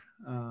career.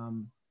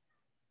 And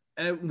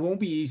it won't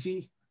be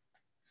easy.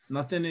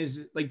 Nothing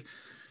is like,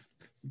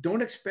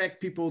 don't expect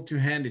people to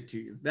hand it to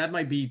you. That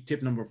might be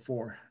tip number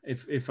 4,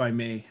 if I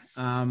may.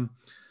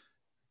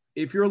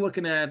 If you're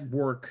looking at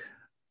work,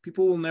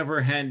 people will never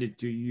hand it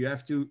to you. You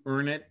have to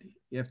earn it.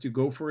 You have to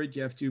go for it.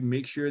 You have to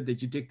make sure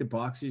that you tick the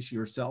boxes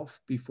yourself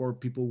before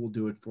people will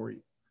do it for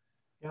you.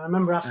 Yeah, I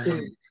remember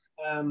asking,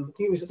 I think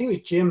it was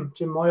Jim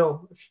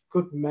Moyle, a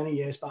good many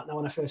years back now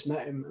when I first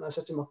met him. And I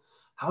said to him, well,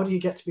 how do you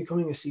get to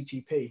becoming a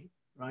CTP,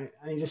 right?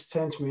 And he just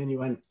turned to me and he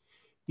went,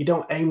 you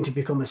don't aim to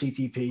become a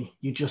CTP,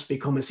 you just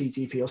become a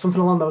CTP, or something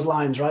along those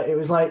lines, right? It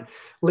was like,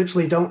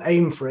 literally, don't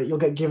aim for it. You'll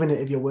get given it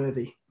if you're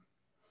worthy.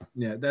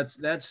 Yeah, that's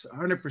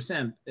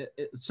 100%.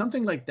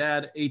 Something like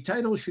that. A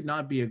title should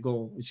not be a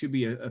goal. It should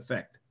be an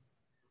effect.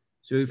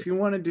 So if you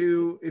want to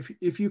do,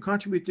 if you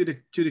contribute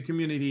to the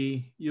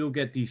community, you'll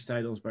get these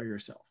titles by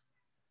yourself.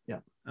 Yeah.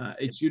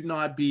 It should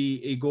not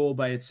be a goal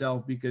by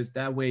itself, because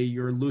that way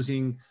you're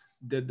losing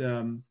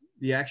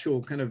the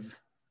actual kind of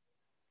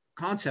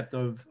concept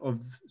of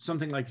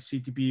something like a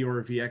CTP or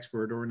a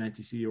vexpert or an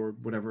NTC or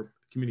whatever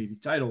community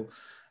title.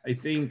 I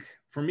think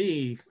for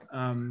me,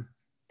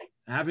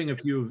 having a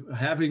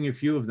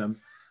few of them,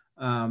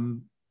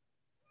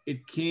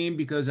 it came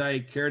because I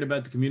cared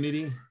about the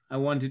community. I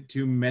wanted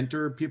to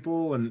mentor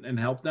people and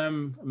help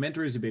them.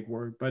 Mentor is a big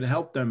word, but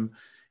help them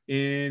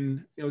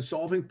in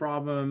solving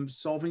problems,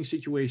 solving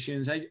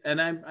situations.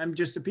 I'm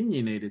just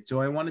opinionated,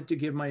 so I wanted to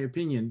give my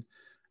opinion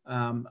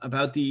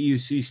about the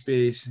EUC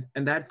space,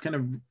 and that kind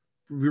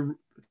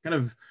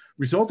of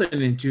resulted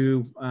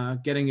into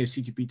getting a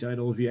CTP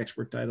title, a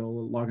vexpert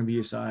title, Login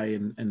VSI,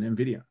 and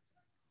NVIDIA.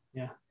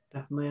 Yeah,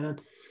 definitely.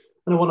 And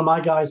I know one of my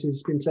guys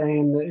has been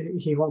saying that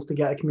he wants to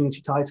get a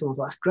community title. I was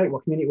like, that's great.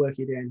 What community work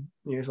are you doing?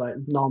 And he was like,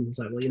 none. I was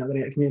like, well, you're not going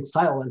to get a community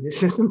title. And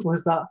it's as simple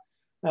as that.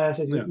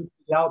 So you're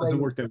out there,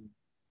 work that way.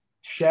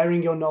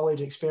 Sharing your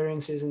knowledge,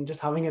 experiences, and just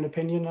having an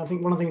opinion. I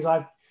think one of the things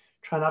I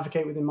try and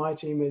advocate within my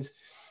team is,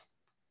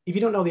 if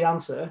you don't know the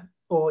answer,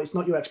 or it's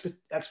not your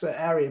expert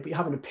area, but you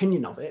have an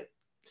opinion of it,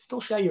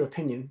 still share your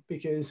opinion,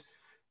 because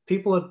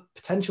people are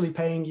potentially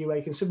paying you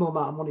a considerable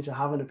amount of money to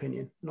have an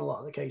opinion in a lot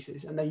of the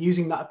cases, and they're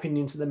using that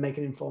opinion to then make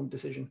an informed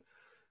decision.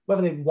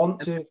 Whether they want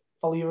to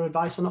follow your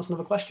advice or not is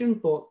another question,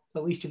 but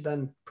at least you've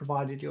then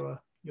provided your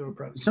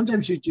approach.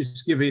 Sometimes you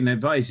just give an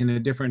advice in a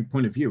different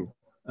point of view.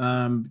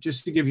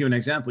 Just to give you an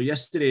example,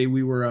 yesterday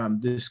we were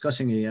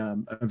discussing a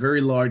very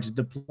large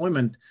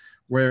deployment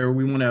where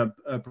we want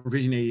to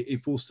provision a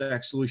full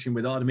stack solution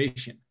with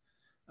automation.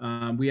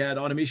 We had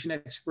automation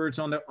experts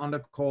on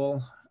the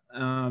call.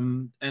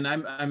 And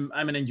I'm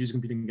an end user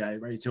computing guy,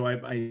 right? So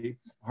I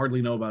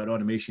hardly know about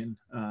automation,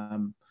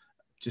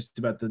 just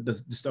about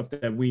the stuff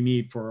that we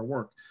need for our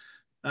work.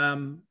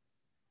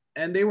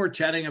 and they were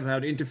chatting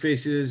about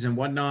interfaces and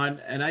whatnot.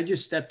 And I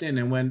just stepped in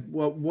and went,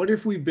 well, what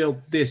if we built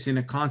this in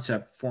a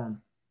concept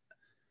form?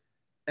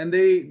 And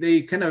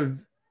they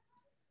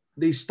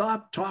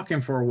stopped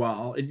talking for a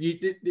while.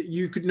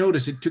 You could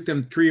notice it took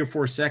them 3 or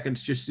 4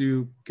 seconds just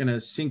to kind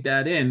of sink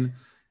that in.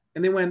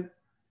 And they went,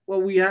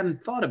 well, we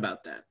hadn't thought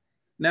about that.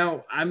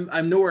 Now,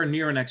 I'm nowhere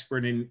near an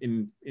expert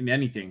in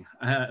anything.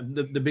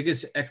 The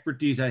biggest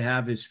expertise I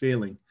have is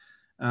failing.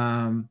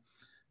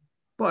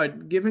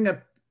 But giving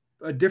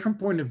a different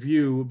point of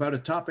view about a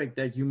topic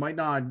that you might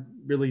not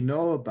really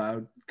know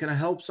about kind of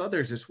helps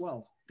others as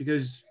well,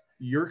 because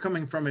you're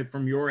coming from it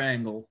from your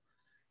angle,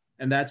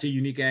 and that's a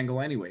unique angle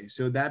anyway.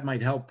 So that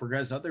might help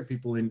progress other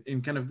people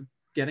in kind of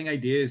getting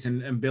ideas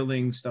and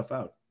building stuff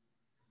out.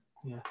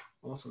 Yeah,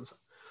 awesome.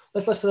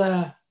 Let's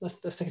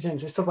take a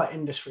change. Let's talk about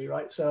industry,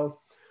 right? So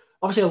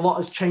obviously a lot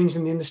has changed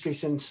in the industry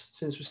since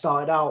we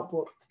started out,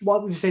 but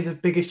what would you say the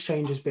biggest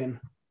change has been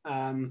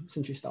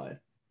since you started?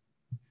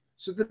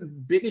 So the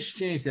biggest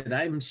change that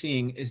I'm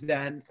seeing is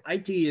that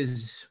IT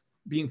is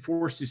being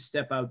forced to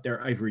step out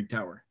their ivory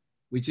tower,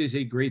 which is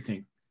a great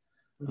thing.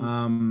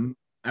 Mm-hmm.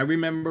 I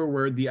remember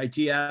where the IT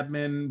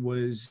admin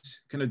was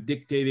kind of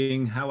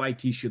dictating how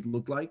IT should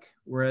look like,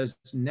 whereas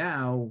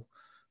now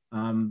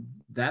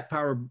that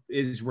power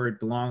is where it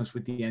belongs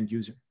with the end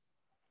user.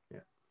 Yeah.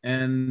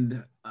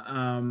 And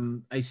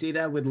I say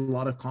that with a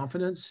lot of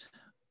confidence.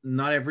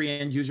 Not every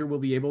end user will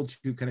be able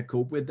to kind of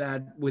cope with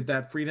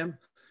that freedom.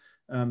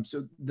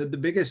 So the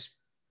biggest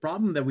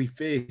problem that we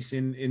face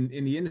in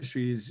the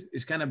industry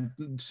is kind of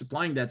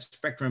supplying that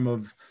spectrum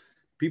of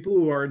people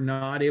who are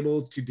not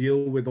able to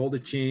deal with all the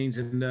change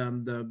and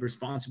the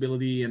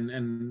responsibility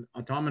and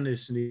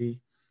autonomously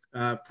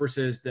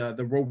versus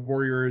the road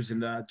warriors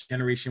and the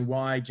Generation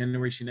Y,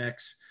 Generation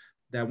X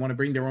that want to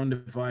bring their own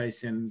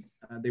device and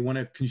they want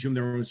to consume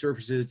their own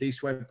services. They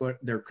swipe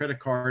their credit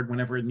card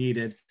whenever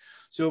needed.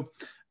 So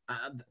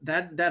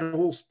that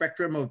whole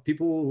spectrum of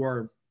people who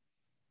are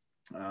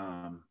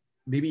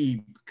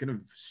maybe kind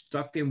of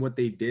stuck in what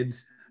they did.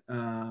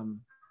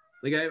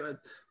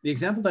 The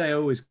example that I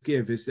always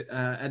give is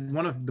at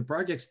one of the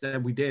projects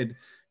that we did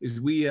is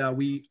we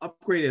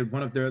upgraded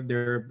one of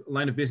their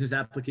line of business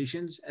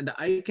applications, and the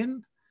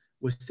icon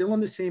was still in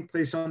the same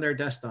place on their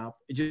desktop.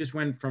 It just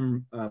went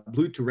from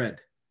blue to red.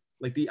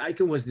 Like the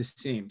icon was the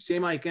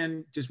same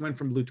icon, just went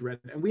from blue to red.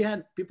 And we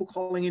had people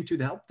calling into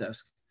the help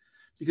desk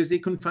because they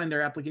couldn't find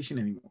their application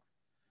anymore.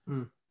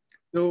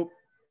 So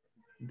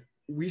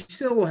we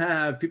still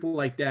have people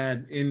like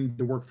that in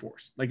the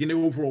workforce. Like in the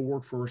overall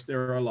workforce,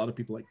 there are a lot of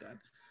people like that.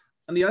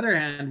 On the other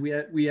hand,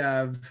 we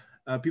have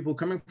people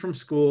coming from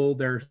school.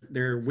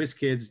 They're whiz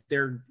kids.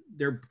 They're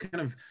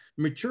kind of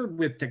matured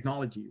with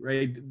technology,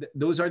 right?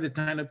 Those are the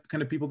kind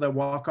of people that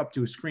walk up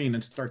to a screen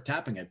and start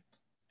tapping it,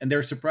 and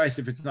they're surprised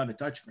if it's not a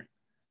touchscreen.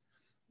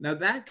 Now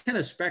that kind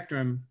of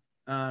spectrum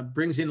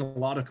brings in a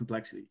lot of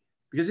complexity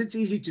because it's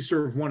easy to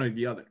serve one or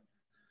the other.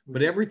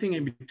 But everything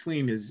in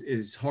between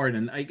is hard.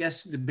 And I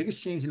guess the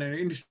biggest change in our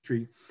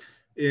industry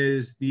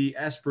is the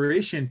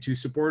aspiration to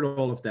support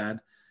all of that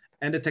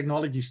and the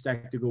technology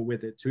stack to go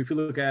with it. So if you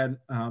look at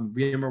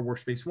VMware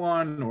Workspace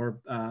ONE or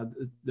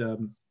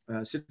the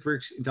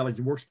Citrix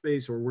Intelligent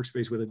Workspace or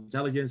Workspace with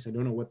Intelligence, I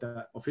don't know what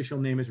the official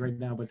name is right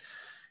now, but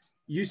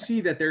you see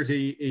that there's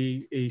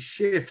a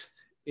shift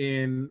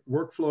in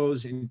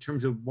workflows in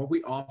terms of what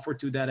we offer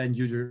to that end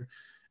user.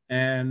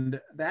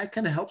 And that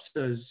kind of helps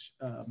us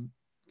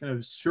kind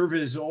of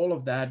service all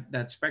of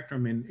that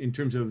spectrum in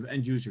terms of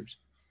end users.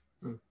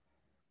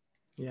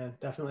 Yeah,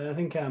 definitely. I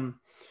think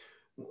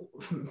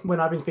when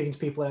I've been speaking to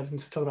people, I've been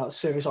talking about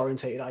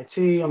service-oriented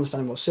IT,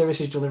 understanding what service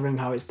is delivering,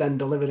 how it's then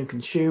delivered and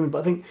consumed. But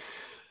I think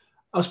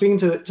I was speaking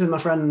to my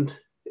friend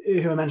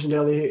who I mentioned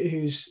earlier,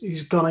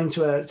 who's gone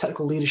into a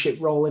technical leadership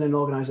role in an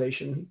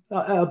organization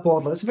at a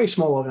board level. It's a very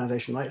small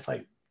organization, right? It's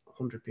like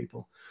 100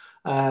 people.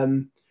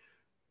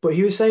 But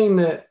he was saying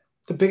that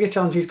the biggest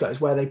challenge he's got is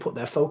where they put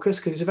their focus,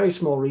 because it's a very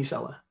small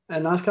reseller.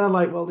 And I was kind of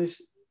like, well,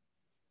 this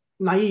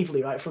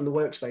naively, right, from the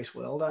workspace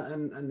world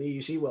and the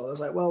UC world, I was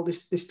like, well,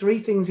 there's three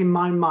things in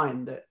my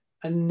mind that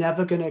are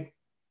never going to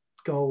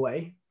go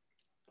away,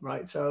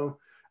 right? So,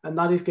 and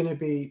that is going to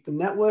be the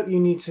network you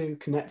need to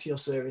connect to your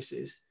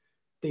services,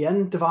 the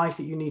end device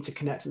that you need to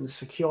connect, and the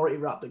security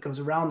wrap that goes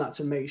around that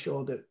to make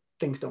sure that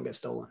things don't get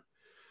stolen.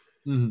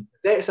 Mm-hmm.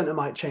 The data center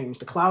might change,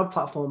 the cloud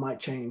platform might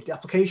change, the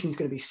application is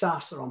going to be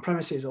SaaS or on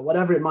premises or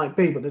whatever it might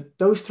be. But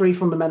those three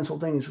fundamental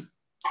things,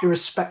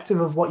 irrespective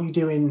of what you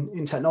do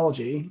in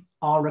technology,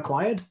 are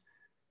required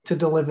to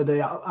deliver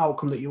the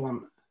outcome that you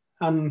want.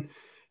 And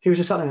he was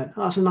just telling me,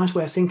 oh, that's a nice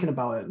way of thinking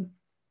about it.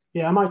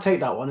 Yeah, I might take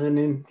that one. And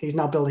then he's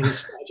now building his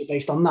strategy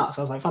based on that.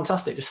 So I was like,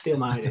 fantastic, just steal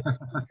my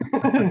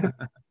idea.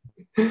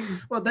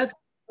 Well, that's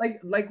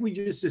like we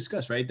just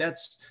discussed, right?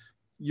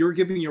 You're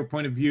giving your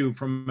point of view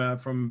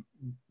from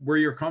where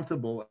you're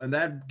comfortable, and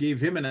that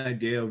gave him an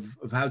idea of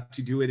how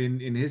to do it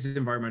in his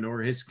environment or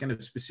his kind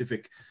of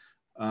specific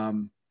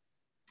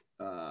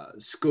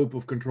scope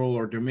of control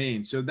or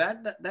domain. So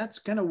that's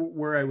kind of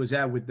where I was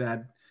at with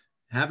that,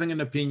 having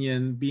an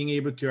opinion, being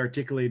able to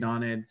articulate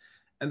on it,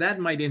 and that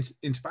might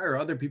inspire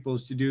other people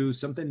to do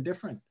something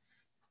different.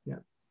 Yeah.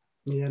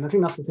 Yeah. And I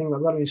think that's the thing, that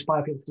we've got to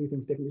inspire people to do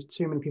things different. There's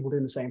too many people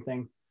doing the same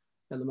thing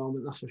at the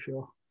moment, that's for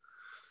sure.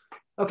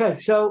 Okay.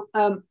 So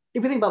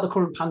if we think about the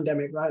current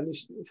pandemic, right,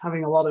 it's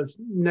having a lot of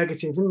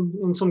negative, and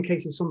in some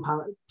cases, some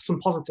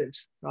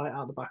positives, right,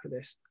 out the back of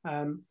this.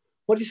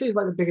 What do you see is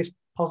like the biggest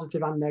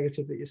positive and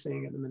negative that you're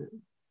seeing at the minute?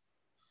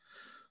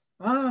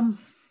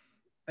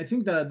 I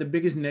think the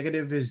biggest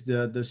negative is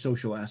the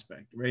social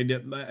aspect, right?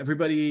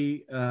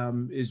 Everybody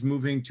is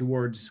moving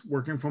towards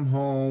working from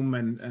home,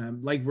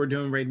 and like we're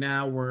doing right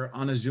now, we're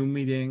on a Zoom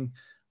meeting.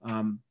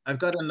 I've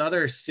got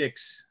another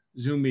 6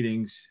 Zoom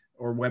meetings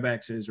or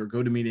WebExes or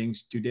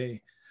GoToMeetings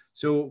today.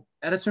 So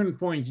at a certain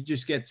point, you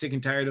just get sick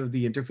and tired of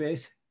the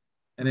interface.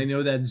 And I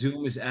know that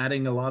Zoom is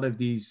adding a lot of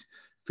these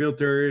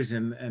filters,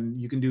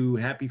 and you can do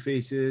happy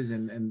faces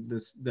and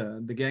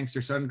the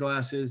gangster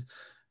sunglasses.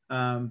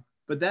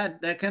 But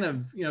that kind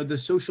of, the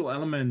social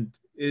element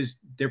is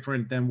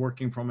different than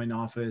working from an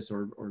office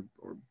or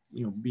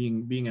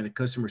being at a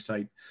customer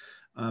site.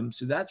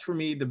 So that's, for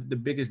me, the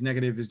biggest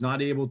negative is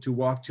not able to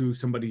walk to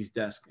somebody's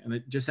desk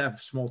and just have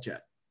a small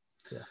chat.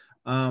 Yeah.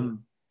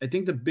 I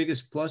think the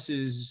biggest plus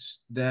is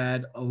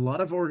that a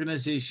lot of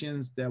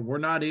organizations that were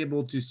not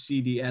able to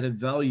see the added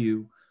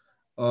value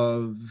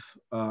of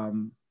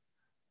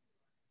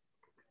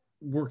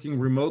working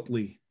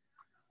remotely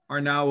are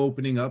now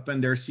opening up,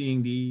 and they're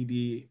seeing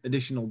the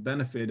additional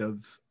benefit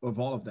of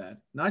all of that,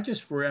 not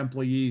just for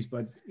employees,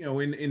 but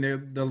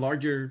in the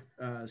larger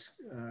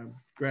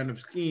grand of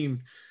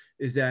scheme,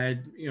 is that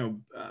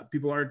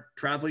people are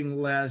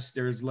traveling less,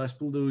 there's less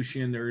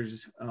pollution,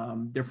 there's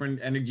different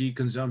energy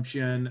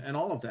consumption and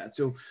all of that.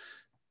 So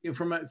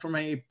from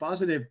a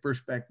positive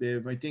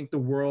perspective, I think the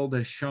world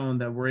has shown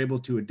that we're able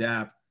to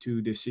adapt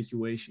to this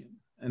situation,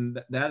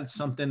 and that's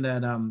something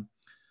that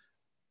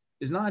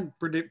is not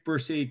per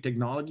se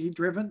technology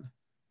driven,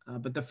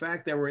 but the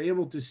fact that we're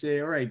able to say,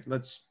 all right,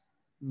 let's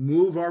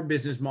move our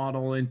business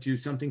model into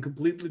something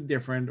completely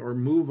different, or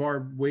move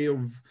our way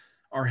of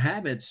our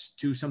habits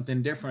to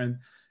something different,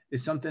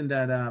 is something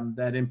that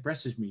that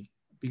impresses me,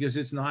 because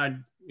it's not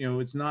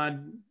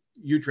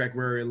Utrecht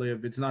where I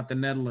live, it's not the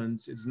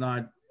Netherlands, it's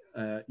not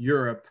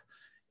Europe,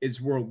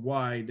 it's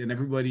worldwide, and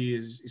everybody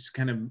is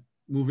kind of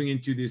moving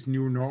into this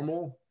new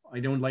normal. I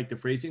don't like the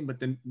phrasing,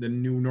 but the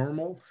new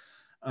normal.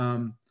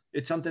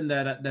 It's something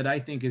that I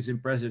think is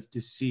impressive to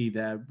see,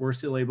 that we're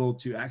still able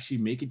to actually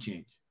make a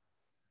change.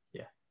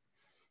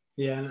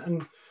 Yeah,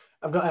 and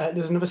I've got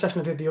there's another session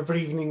I did the other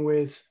evening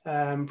with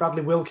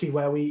Bradley Wilkie,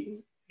 where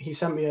he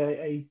sent me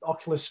a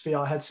Oculus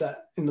VR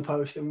headset in the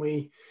post, and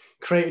we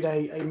created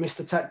a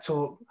Mr.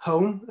 Techtalk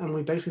home, and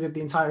we basically did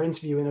the entire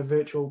interview in a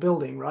virtual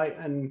building, right?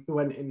 And we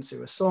went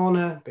into a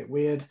sauna, a bit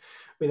weird.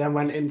 We then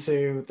went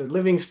into the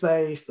living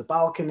space, the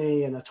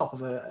balcony, and the top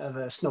of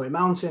a snowy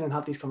mountain, and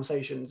had these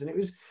conversations. And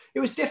it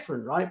was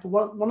different, right?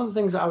 But one of the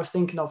things that I was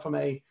thinking of from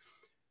a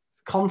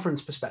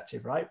conference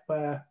perspective, right,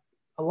 where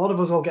a lot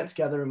of us all get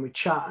together and we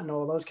chat and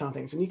all those kind of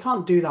things, and you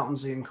can't do that on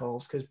Zoom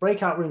calls, because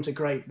breakout rooms are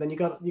great. Then you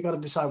got to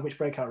decide which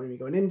breakout room you're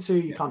going into.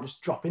 You can't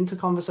just drop into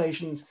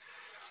conversations.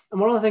 And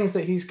one of the things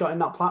that he's got in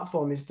that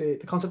platform is the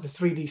concept of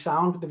 3D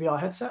sound with the VR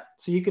headset.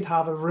 So you could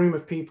have a room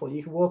of people.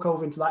 You could walk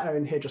over into that area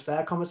and hear just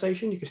their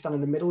conversation. You could stand in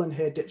the middle and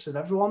hear dips of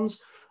everyone's,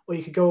 or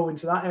you could go over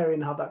into that area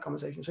and have that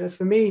conversation. So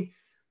for me,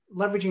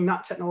 leveraging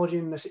that technology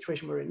in the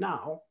situation we're in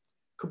now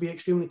could be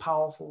extremely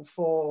powerful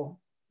for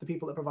the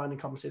people that are providing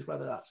conferences,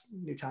 whether that's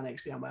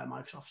Nutanix, VMware,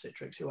 Microsoft,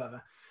 Citrix,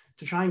 whoever,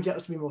 to try and get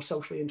us to be more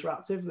socially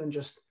interactive than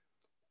just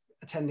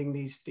attending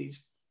these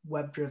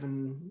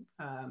web-driven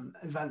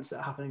events that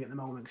are happening at the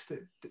moment, because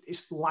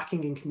it's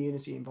lacking in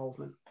community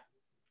involvement.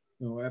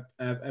 No,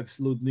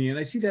 absolutely, and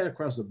I see that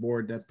across the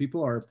board, that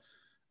people are.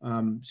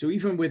 So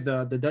even with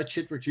the Dutch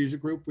Citrix user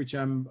group, which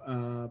I'm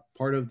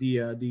part of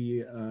the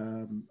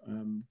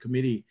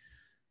committee,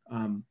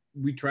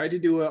 we try to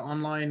do an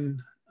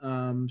online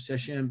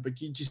session,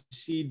 but you just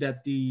see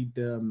that the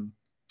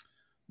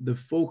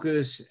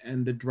focus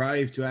and the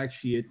drive to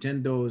actually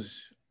attend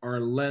those are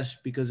less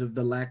because of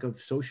the lack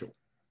of social.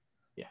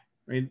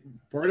 Right.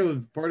 Part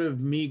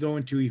of me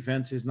going to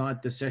events is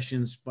not the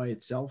sessions by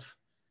itself.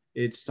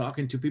 It's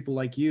talking to people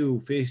like you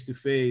face to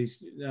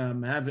face,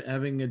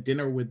 having a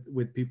dinner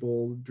with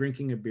people,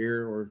 drinking a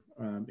beer, or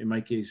in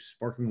my case,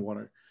 sparkling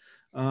water.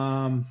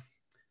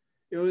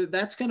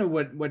 That's kind of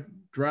what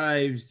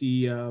drives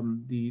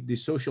the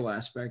social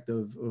aspect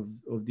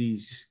of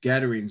these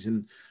gatherings.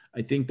 And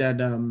I think that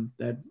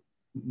that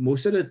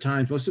most of the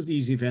times, most of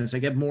these events, I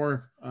get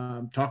more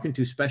talking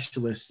to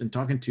specialists and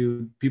talking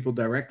to people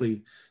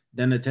directly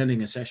than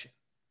attending a session,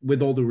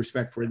 with all due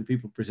respect for the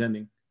people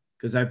presenting,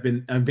 because I've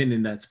been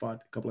in that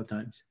spot a couple of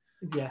times.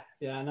 Yeah,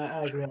 and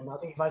I agree on that. I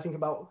think if I think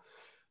about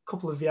a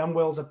couple of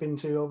VMworlds I've been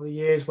to over the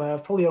years, where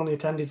I've probably only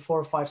attended 4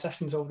 or 5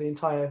 sessions over the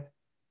entire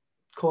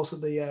course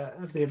of the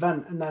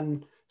event, and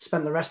then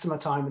spent the rest of my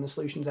time in the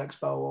Solutions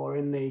Expo or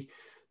in the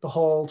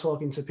hall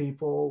talking to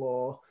people,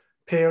 or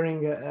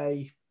peering at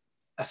a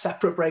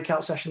separate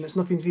breakout session that's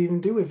nothing to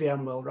even do with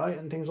VMworld, right,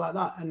 and things like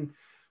that. And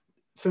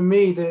for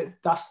me,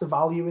 that's the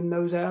value in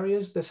those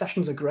areas. The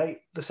sessions are great.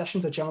 The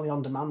sessions are generally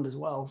on demand as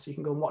well, so you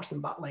can go and watch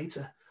them back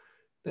later.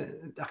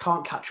 I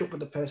can't catch up with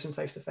the person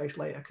face to face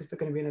later because they're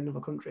going to be in another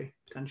country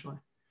potentially.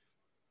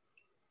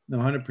 No,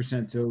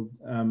 100%. So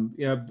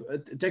yeah,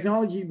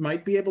 technology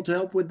might be able to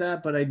help with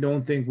that, but I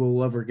don't think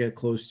we'll ever get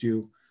close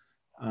to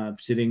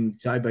sitting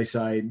side by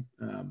side,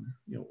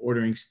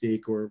 ordering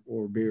steak or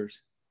beers.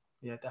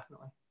 Yeah,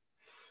 definitely.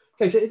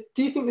 Okay, so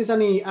do you think there's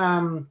any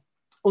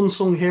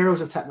unsung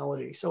heroes of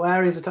technology? So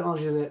areas of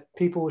technology that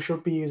people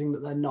should be using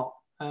that they're not.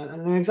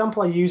 And an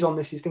example I use on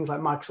this is things like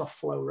Microsoft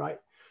Flow, right?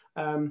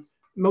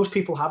 Most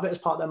people have it as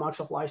part of their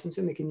Microsoft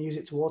licensing. They can use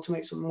it to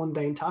automate some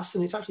mundane tasks,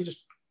 and it's actually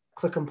just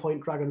click and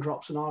point, drag and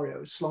drop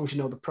scenarios, as long as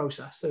you know the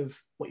process of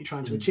what you're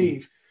trying to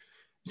achieve.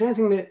 Is there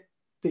anything that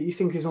you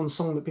think is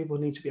unsung that people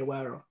need to be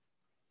aware of?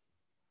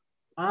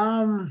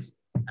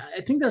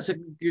 I think that's a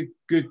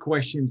good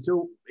question.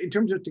 So in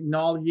terms of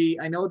technology,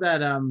 I know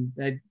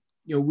that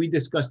we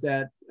discussed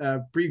that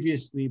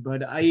previously,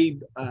 but I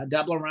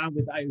dabble around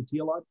with IoT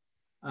a lot.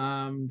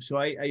 So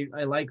I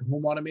like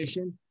home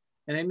automation,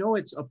 and I know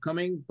it's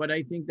upcoming, but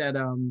I think that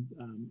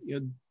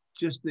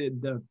just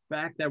the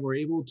fact that we're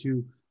able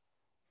to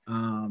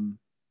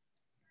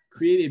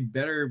create a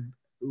better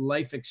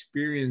life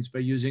experience by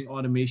using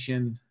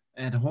automation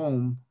at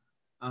home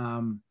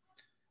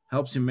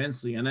helps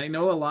immensely. And I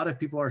know a lot of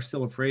people are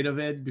still afraid of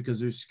it because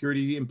there's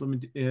security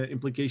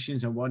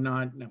implications and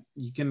whatnot. Now,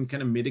 you can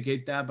kind of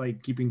mitigate that by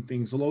keeping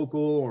things local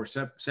or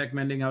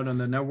segmenting out on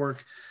the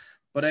network.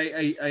 But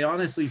I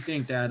honestly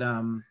think that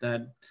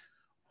that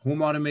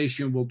home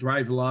automation will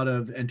drive a lot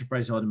of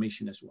enterprise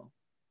automation as well.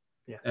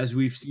 Yeah. As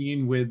we've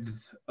seen with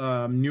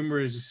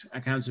numerous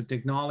accounts of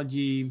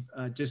technology,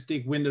 just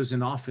take Windows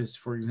and Office,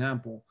 for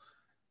example.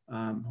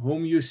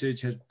 Home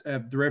usage has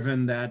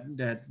driven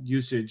that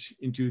usage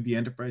into the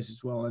enterprise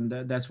as well. And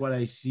that's what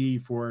I see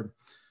for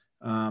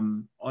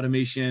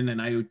automation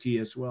and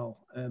IoT as well.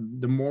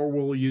 The more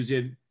we'll use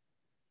it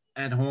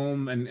at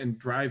home and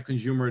drive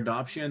consumer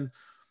adoption,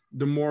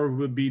 the more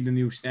will be the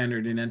new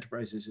standard in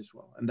enterprises as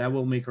well. And that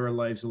will make our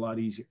lives a lot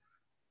easier.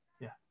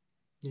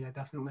 Yeah,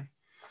 definitely.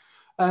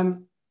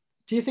 Do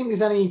you think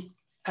there's any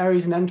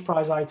areas in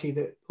enterprise IT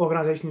that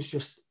organizations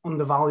just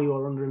undervalue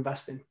or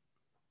underinvest in?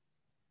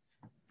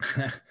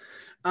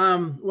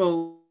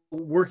 Well,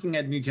 working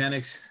at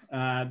Nutanix,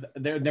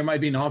 there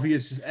might be an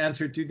obvious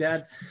answer to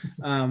that,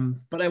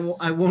 but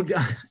I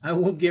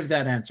won't give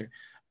that answer.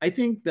 I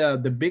think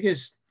the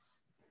biggest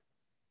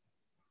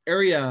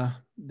area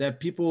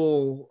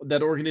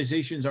that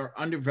organizations are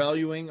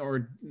undervaluing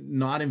or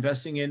not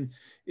investing in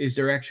is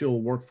their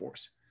actual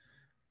workforce.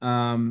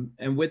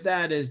 And with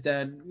that is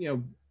that,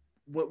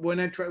 when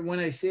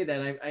I say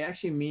that, I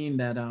actually mean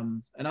that,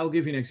 and I'll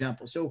give you an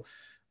example. So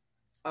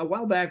a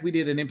while back, we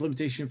did an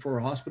implementation for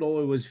a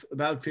hospital. It was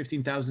about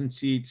 15,000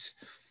 seats.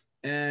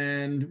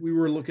 And we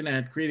were looking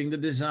at creating the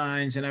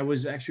designs, and I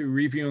was actually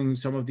reviewing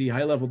some of the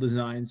high-level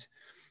designs.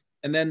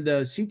 And then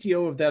the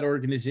CTO of that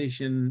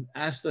organization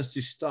asked us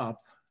to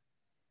stop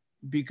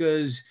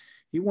because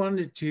he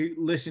wanted to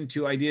listen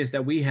to ideas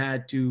that we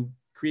had to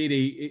create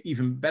a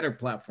even better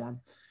platform.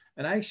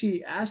 And I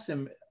actually asked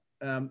him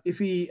if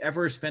he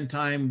ever spent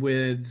time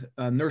with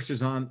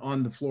nurses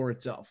on the floor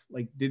itself.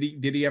 Like, did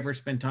he ever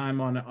spend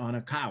time on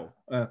a cow,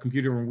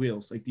 computer on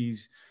wheels, like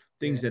these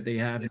things that they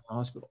have in the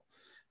hospital?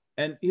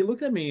 And he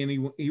looked at me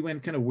and he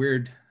went kind of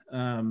weird.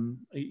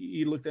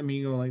 He looked at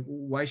me and like,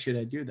 why should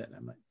I do that? And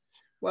I'm like,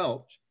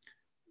 well,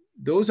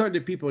 those are the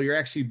people you're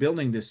actually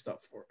building this stuff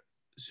for.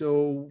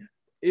 So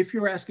if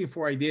you're asking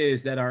for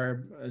ideas that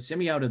are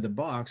semi out of the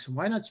box,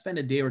 why not spend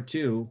a day or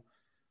two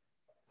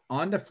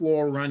on the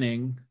floor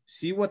running,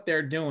 see what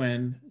they're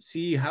doing,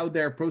 see how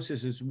their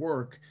processes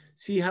work,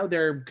 see how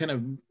they're kind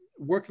of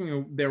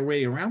working their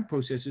way around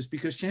processes,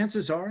 because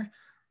chances are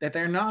that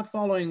they're not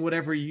following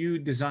whatever you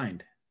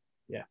designed.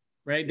 Yeah.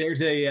 Right.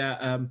 There's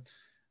a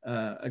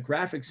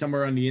graphic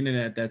somewhere on the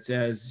internet that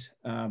says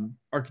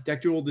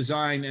architectural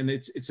design, and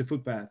it's a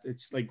footpath.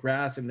 It's like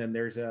grass, and then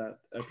there's a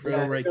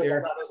trail right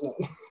there.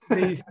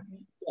 Basically,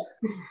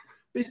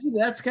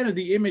 that's kind of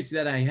the image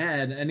that I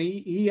had. And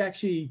he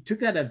actually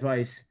took that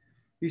advice.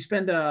 He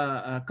spent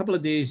a couple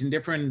of days in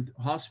different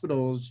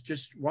hospitals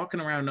just walking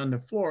around on the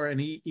floor,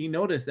 and he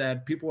noticed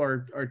that people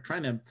are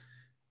trying to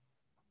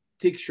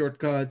take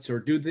shortcuts or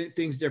do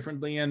things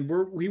differently, and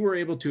we were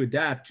able to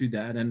adapt to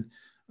that. And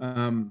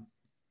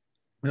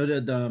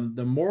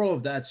the moral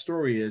of that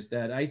story is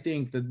that I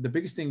think that the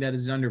biggest thing that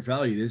is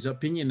undervalued is the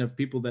opinion of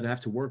people that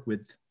have to work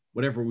with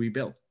whatever we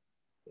build.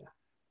 Yeah.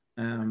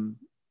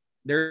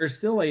 There's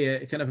still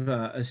a kind of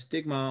a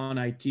stigma on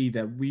IT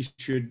that we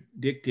should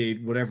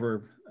dictate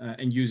whatever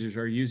end users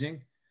are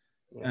using.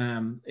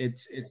 Yeah.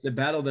 It's the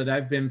battle that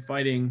I've been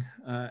fighting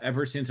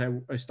ever since I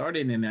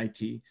started in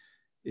IT,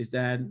 is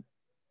that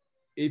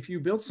if you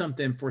build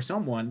something for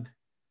someone,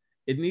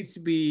 it needs to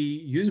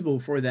be usable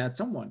for that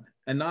someone,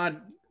 and not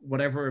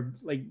whatever,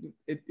 like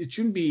it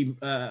shouldn't be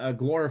a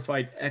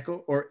glorified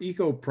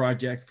eco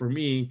project for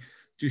me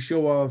to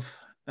show off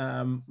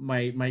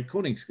my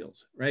coding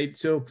skills, right?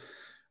 So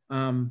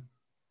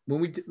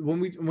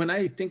when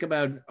I think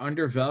about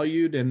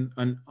undervalued and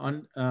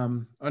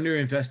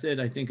underinvested,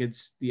 I think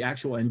it's the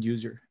actual end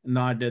user,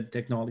 not the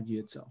technology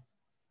itself.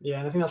 Yeah,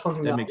 and I think that's one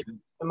thing That that makes sense.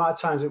 the amount of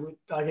times that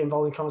I get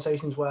involved in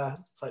conversations where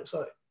it's like,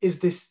 so is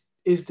this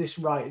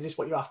right? Is this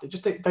what you're after?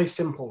 Just very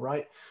simple,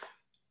 right?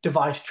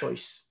 Device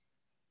choice,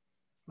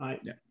 right?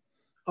 Yeah.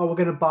 Oh, we're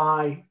going to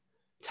buy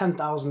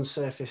 10,000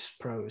 Surface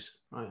Pros,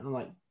 right? And I'm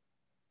like,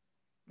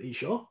 are you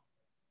sure?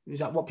 Is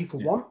that what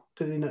people want?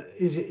 Do they know?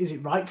 Is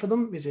it right for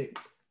them? Is it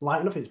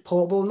light enough? Is it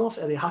portable enough?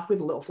 Are they happy with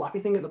the little flappy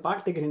thing at the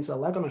back digging into the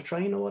leg on a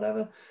train or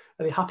whatever?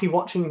 Are they happy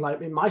watching,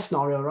 like in my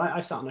scenario, right? I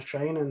sat on a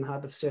train and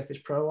had the Surface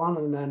Pro on,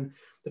 and then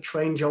the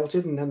train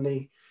jolted, and then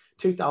the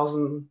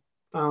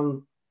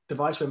 2,000-pound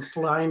device went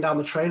flying down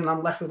the train, and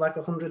I'm left with like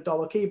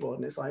 $100 keyboard,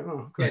 and it's like,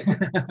 oh, great.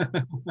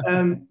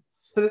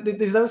 So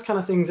there's those kind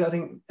of things that I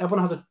think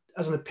everyone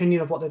has an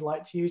opinion of what they'd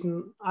like to use,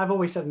 and I've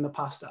always said in the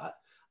past that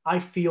I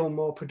feel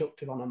more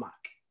productive on a Mac.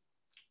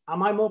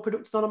 Am I more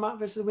productive on a Mac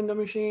versus a Windows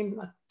machine?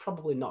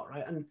 Probably not,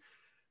 right? And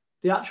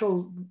the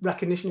actual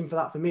recognition for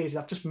that for me is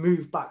I've just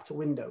moved back to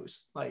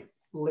Windows, like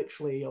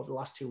literally over the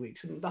last 2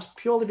 weeks. And that's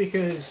purely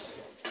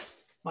because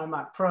my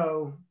Mac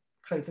Pro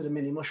created a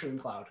mini mushroom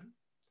cloud.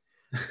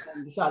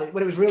 And decided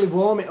when it was really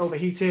warm, it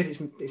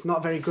overheated. It's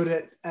not very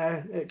good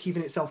at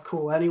keeping itself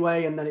cool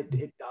anyway. And then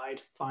it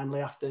died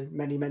finally after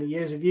many, many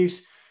years of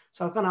use.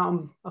 So I've gone out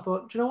and I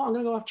thought, do you know what? I'm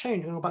going to go have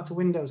change. I'm going to go back to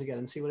Windows again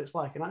and see what it's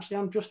like. And actually,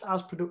 I'm just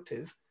as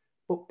productive.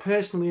 But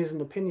personally, as an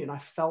opinion, I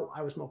felt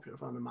I was more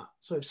productive on the Mac.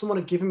 So if someone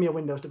had given me a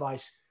Windows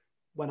device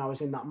when I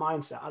was in that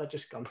mindset, I'd have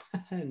just gone,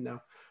 no.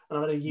 And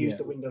I'd have used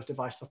the Windows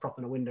device for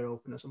propping a window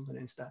open or something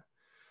instead.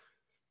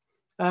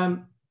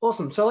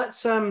 Awesome. So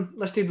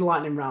let's do the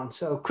lightning round.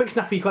 So quick,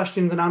 snappy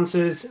questions and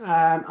answers,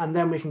 and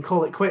then we can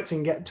call it quits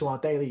and get to our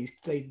daily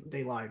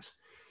lives.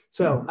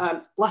 So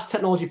last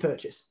technology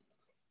purchase.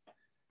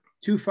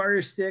 2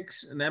 Fire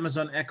Sticks, an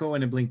Amazon Echo,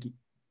 and a Blinky.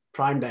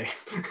 Prime Day.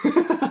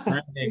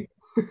 Prime Day.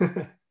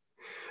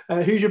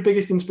 Who's your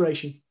biggest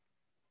inspiration?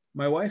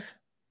 My wife.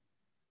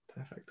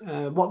 Perfect.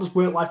 What does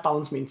work-life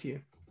balance mean to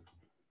you?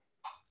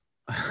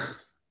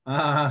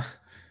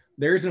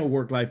 There's no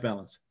work-life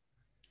balance.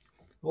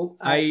 Well,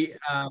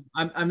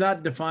 I'm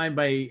not defined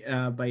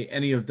by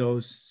any of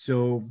those.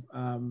 So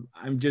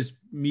I'm just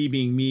me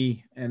being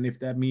me, and if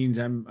that means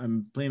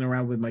I'm playing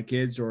around with my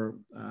kids or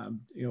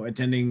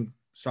attending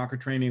soccer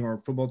training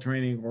or football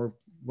training or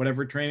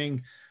whatever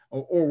training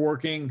or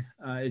working,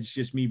 it's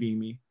just me being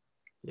me.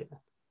 Yeah.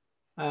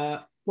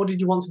 What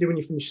did you want to do when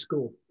you finished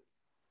school?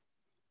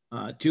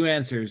 2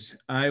 answers.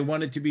 I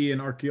wanted to be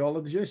an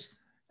archaeologist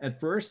at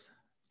first.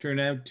 Turned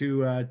out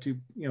to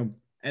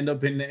end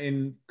up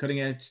in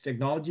cutting edge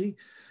technology.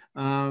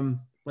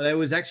 But I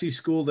was actually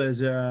schooled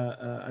as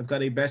I've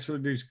got a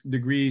bachelor's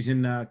degrees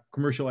in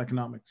commercial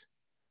economics.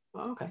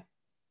 Oh, okay.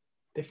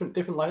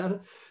 Different line.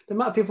 The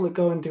amount of people that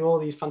go and do all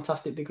these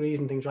fantastic degrees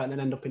and things, right, and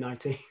then end up in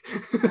IT.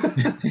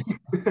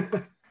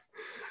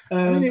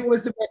 I mean, it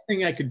was the best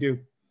thing I could do.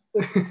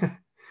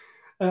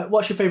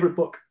 What's your favorite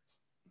book?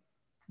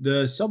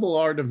 The Subtle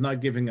Art of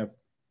Not Giving Up.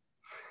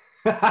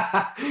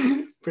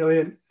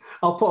 Brilliant.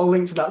 I'll put a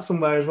link to that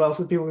somewhere as well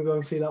so people can go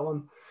and see that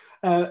one.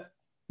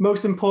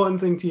 Most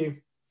important thing to you?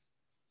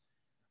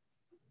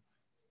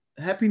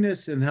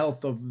 Happiness and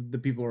health of the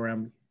people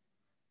around me.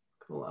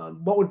 Cool.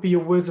 What would be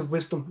your words of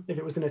wisdom if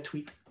it was in a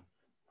tweet?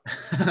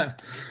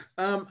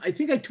 I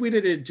think I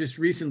tweeted it just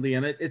recently,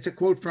 and it's a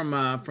quote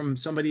from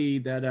somebody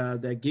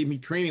that gave me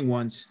training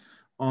once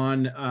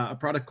on a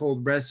product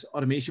called Res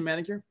Automation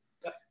Manager.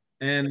 Yep.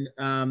 And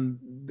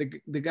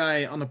the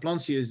guy on the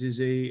Plancius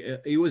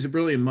he was a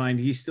brilliant mind.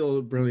 He's still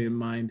a brilliant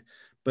mind.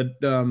 But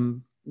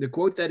the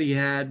quote that he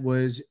had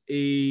was,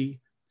 a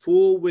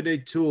fool with a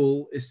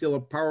tool is still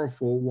a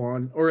powerful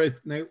one. Or it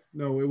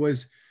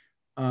was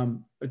a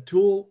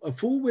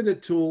fool with a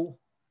tool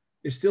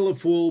is still a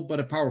fool, but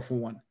a powerful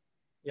one.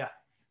 Yeah.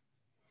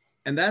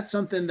 And that's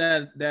something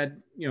that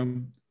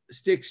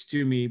sticks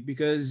to me,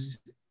 because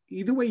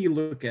either way you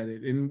look at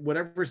it, in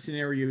whatever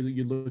scenario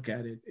you look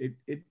at it,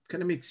 it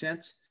kind of makes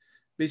sense.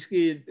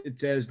 Basically, it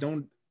says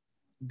don't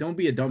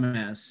be a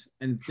dumbass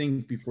and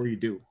think before you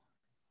do.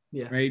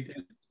 Yeah. Right.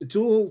 A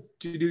tool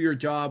to do your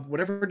job,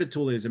 whatever the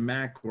tool is, a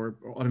Mac or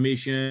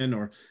automation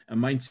or a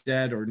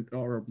mindset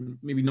or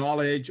maybe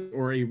knowledge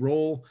or a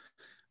role.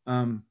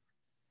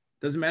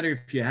 Doesn't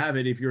matter if you have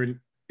it. If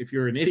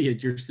you're an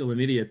idiot, you're still an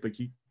idiot, but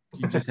you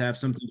just have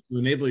something to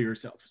enable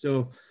yourself.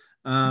 So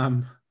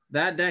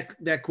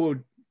that quote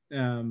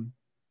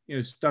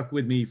stuck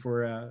with me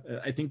for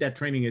I think that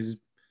training is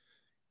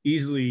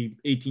easily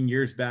 18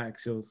 years back.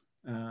 So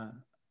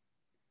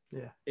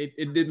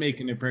it did make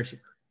an impression.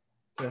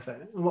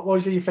 Perfect. And what would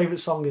you say your favorite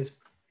song is?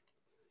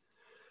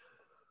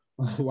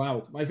 Oh,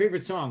 wow, my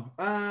favorite song,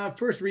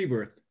 First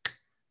Rebirth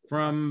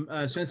from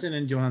Svensson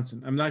and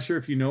Johansson. I'm not sure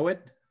if you know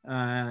it.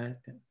 I'm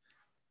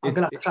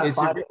gonna have to try and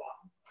find it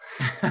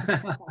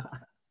now.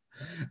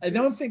 I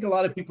don't think a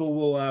lot of people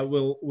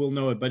will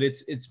know it, but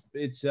it's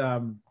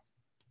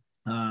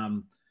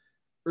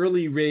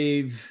early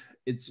rave.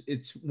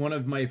 It's one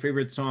of my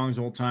favorite songs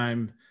all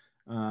time.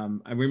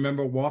 I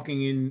remember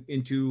walking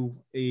into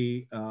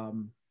a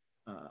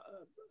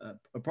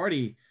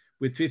party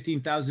with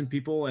 15,000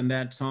 people, and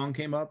that song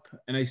came up,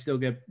 and I still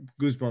get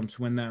goosebumps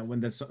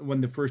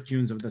when the first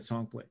tunes of the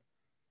song play.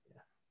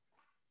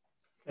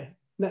 Okay,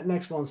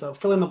 next one. So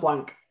fill in the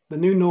blank. The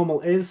new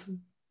normal is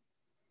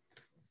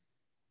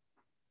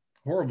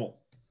horrible.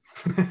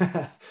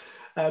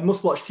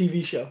 Must watch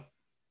TV show.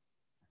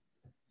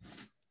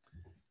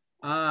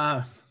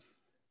 I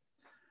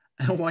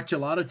don't watch a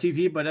lot of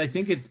TV, but I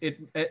think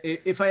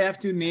if I have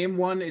to name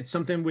one, it's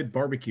something with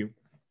barbecue.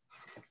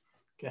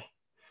 Okay.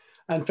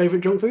 And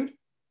favorite junk food?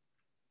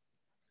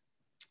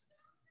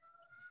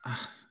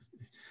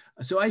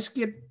 So I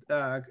skipped.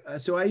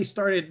 So I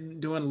started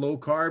doing low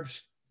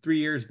carbs 3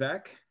 years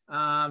back.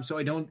 So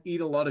I don't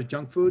eat a lot of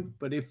junk food.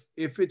 But if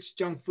it's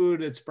junk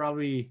food, it's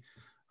probably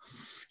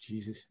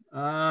Jesus.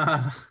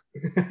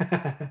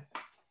 It's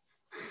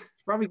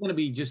probably going to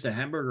be just a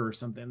hamburger or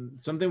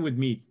something with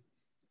meat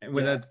and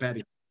without the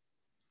patty.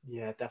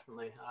 Yeah,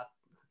 definitely. I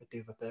could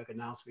do a burger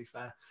now, to be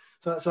fair.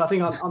 So I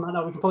think on that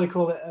note, we can probably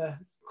call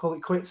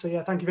it quits. So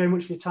yeah, thank you very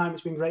much for your time.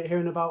 It's been great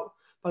hearing about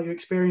your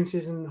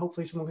experiences, and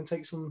hopefully someone can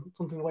take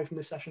something away from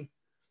this session.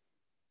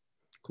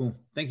 Cool.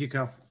 Thank you,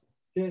 Cal.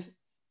 Cheers.